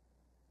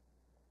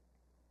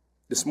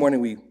 This morning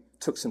we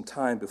took some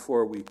time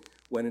before we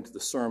went into the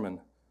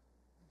sermon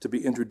to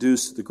be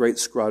introduced to the great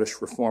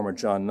Scottish reformer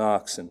John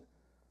Knox, and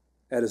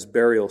at his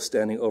burial,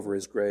 standing over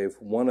his grave,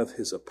 one of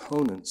his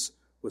opponents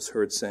was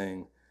heard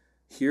saying,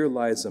 "Here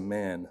lies a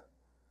man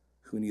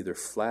who neither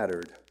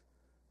flattered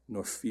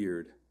nor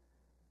feared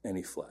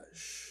any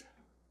flesh."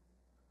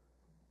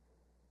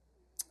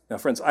 Now,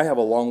 friends, I have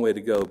a long way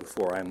to go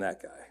before I'm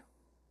that guy,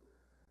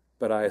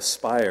 but I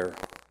aspire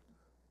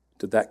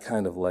to that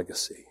kind of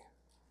legacy.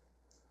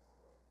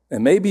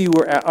 And maybe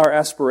our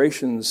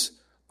aspirations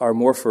are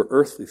more for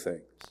earthly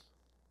things.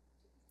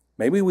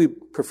 Maybe we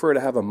prefer to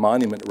have a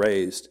monument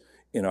raised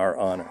in our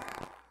honor.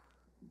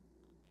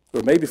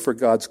 Or maybe for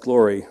God's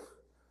glory,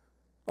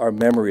 our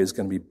memory is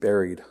going to be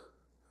buried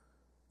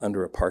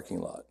under a parking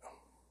lot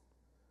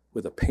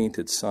with a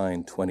painted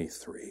sign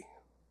 23.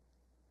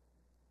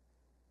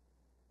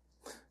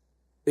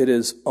 It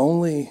is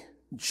only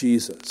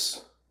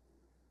Jesus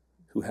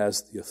who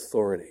has the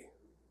authority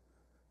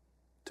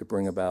to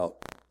bring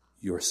about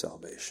your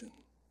salvation.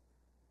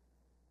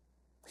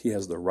 He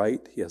has the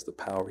right, he has the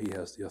power, he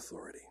has the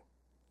authority.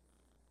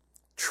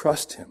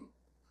 Trust him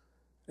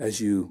as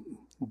you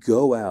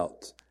go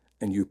out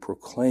and you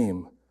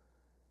proclaim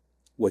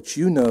what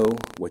you know,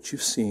 what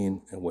you've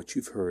seen, and what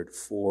you've heard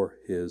for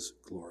his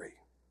glory.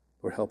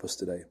 Lord, help us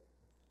today.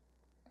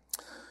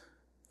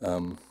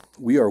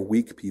 We are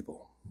weak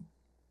people.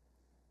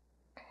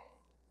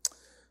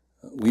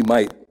 We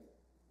might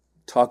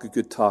talk a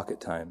good talk at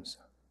times,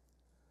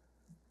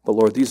 but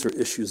Lord, these are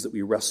issues that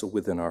we wrestle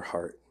with in our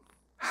heart.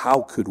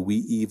 How could we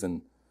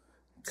even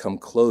come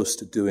close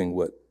to doing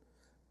what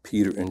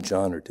Peter and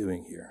John are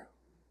doing here?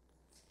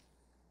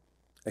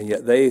 And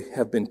yet they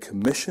have been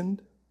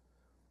commissioned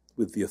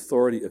with the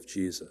authority of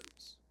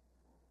Jesus.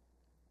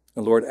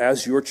 And Lord,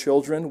 as your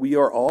children, we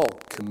are all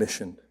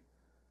commissioned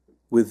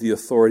with the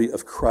authority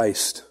of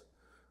Christ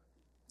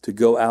to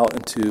go out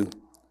and to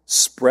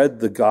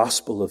spread the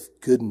gospel of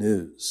good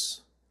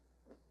news.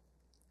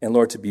 And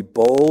Lord, to be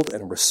bold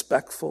and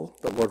respectful,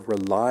 but Lord,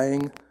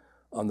 relying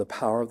on the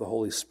power of the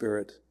Holy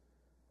Spirit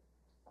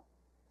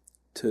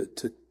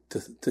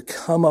to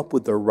come up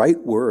with the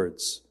right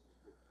words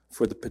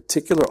for the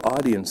particular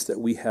audience that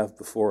we have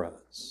before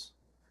us.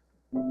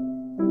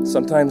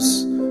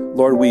 Sometimes,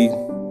 Lord, we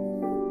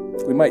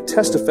might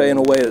testify in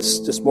a way that's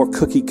just more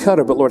cookie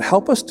cutter, but Lord,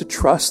 help us to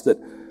trust that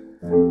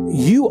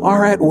you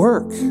are at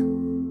work,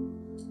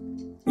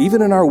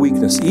 even in our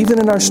weakness, even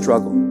in our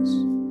struggles.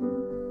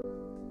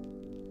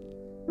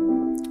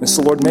 And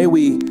so, Lord, may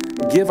we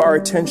give our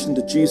attention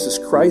to Jesus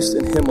Christ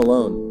and him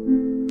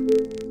alone,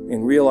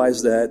 and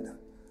realize that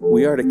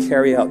we are to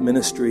carry out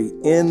ministry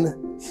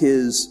in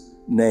his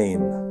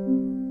name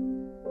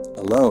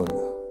alone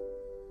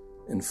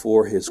and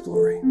for his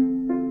glory.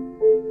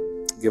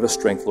 Give us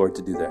strength, Lord,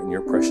 to do that. In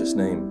your precious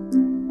name,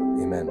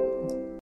 amen.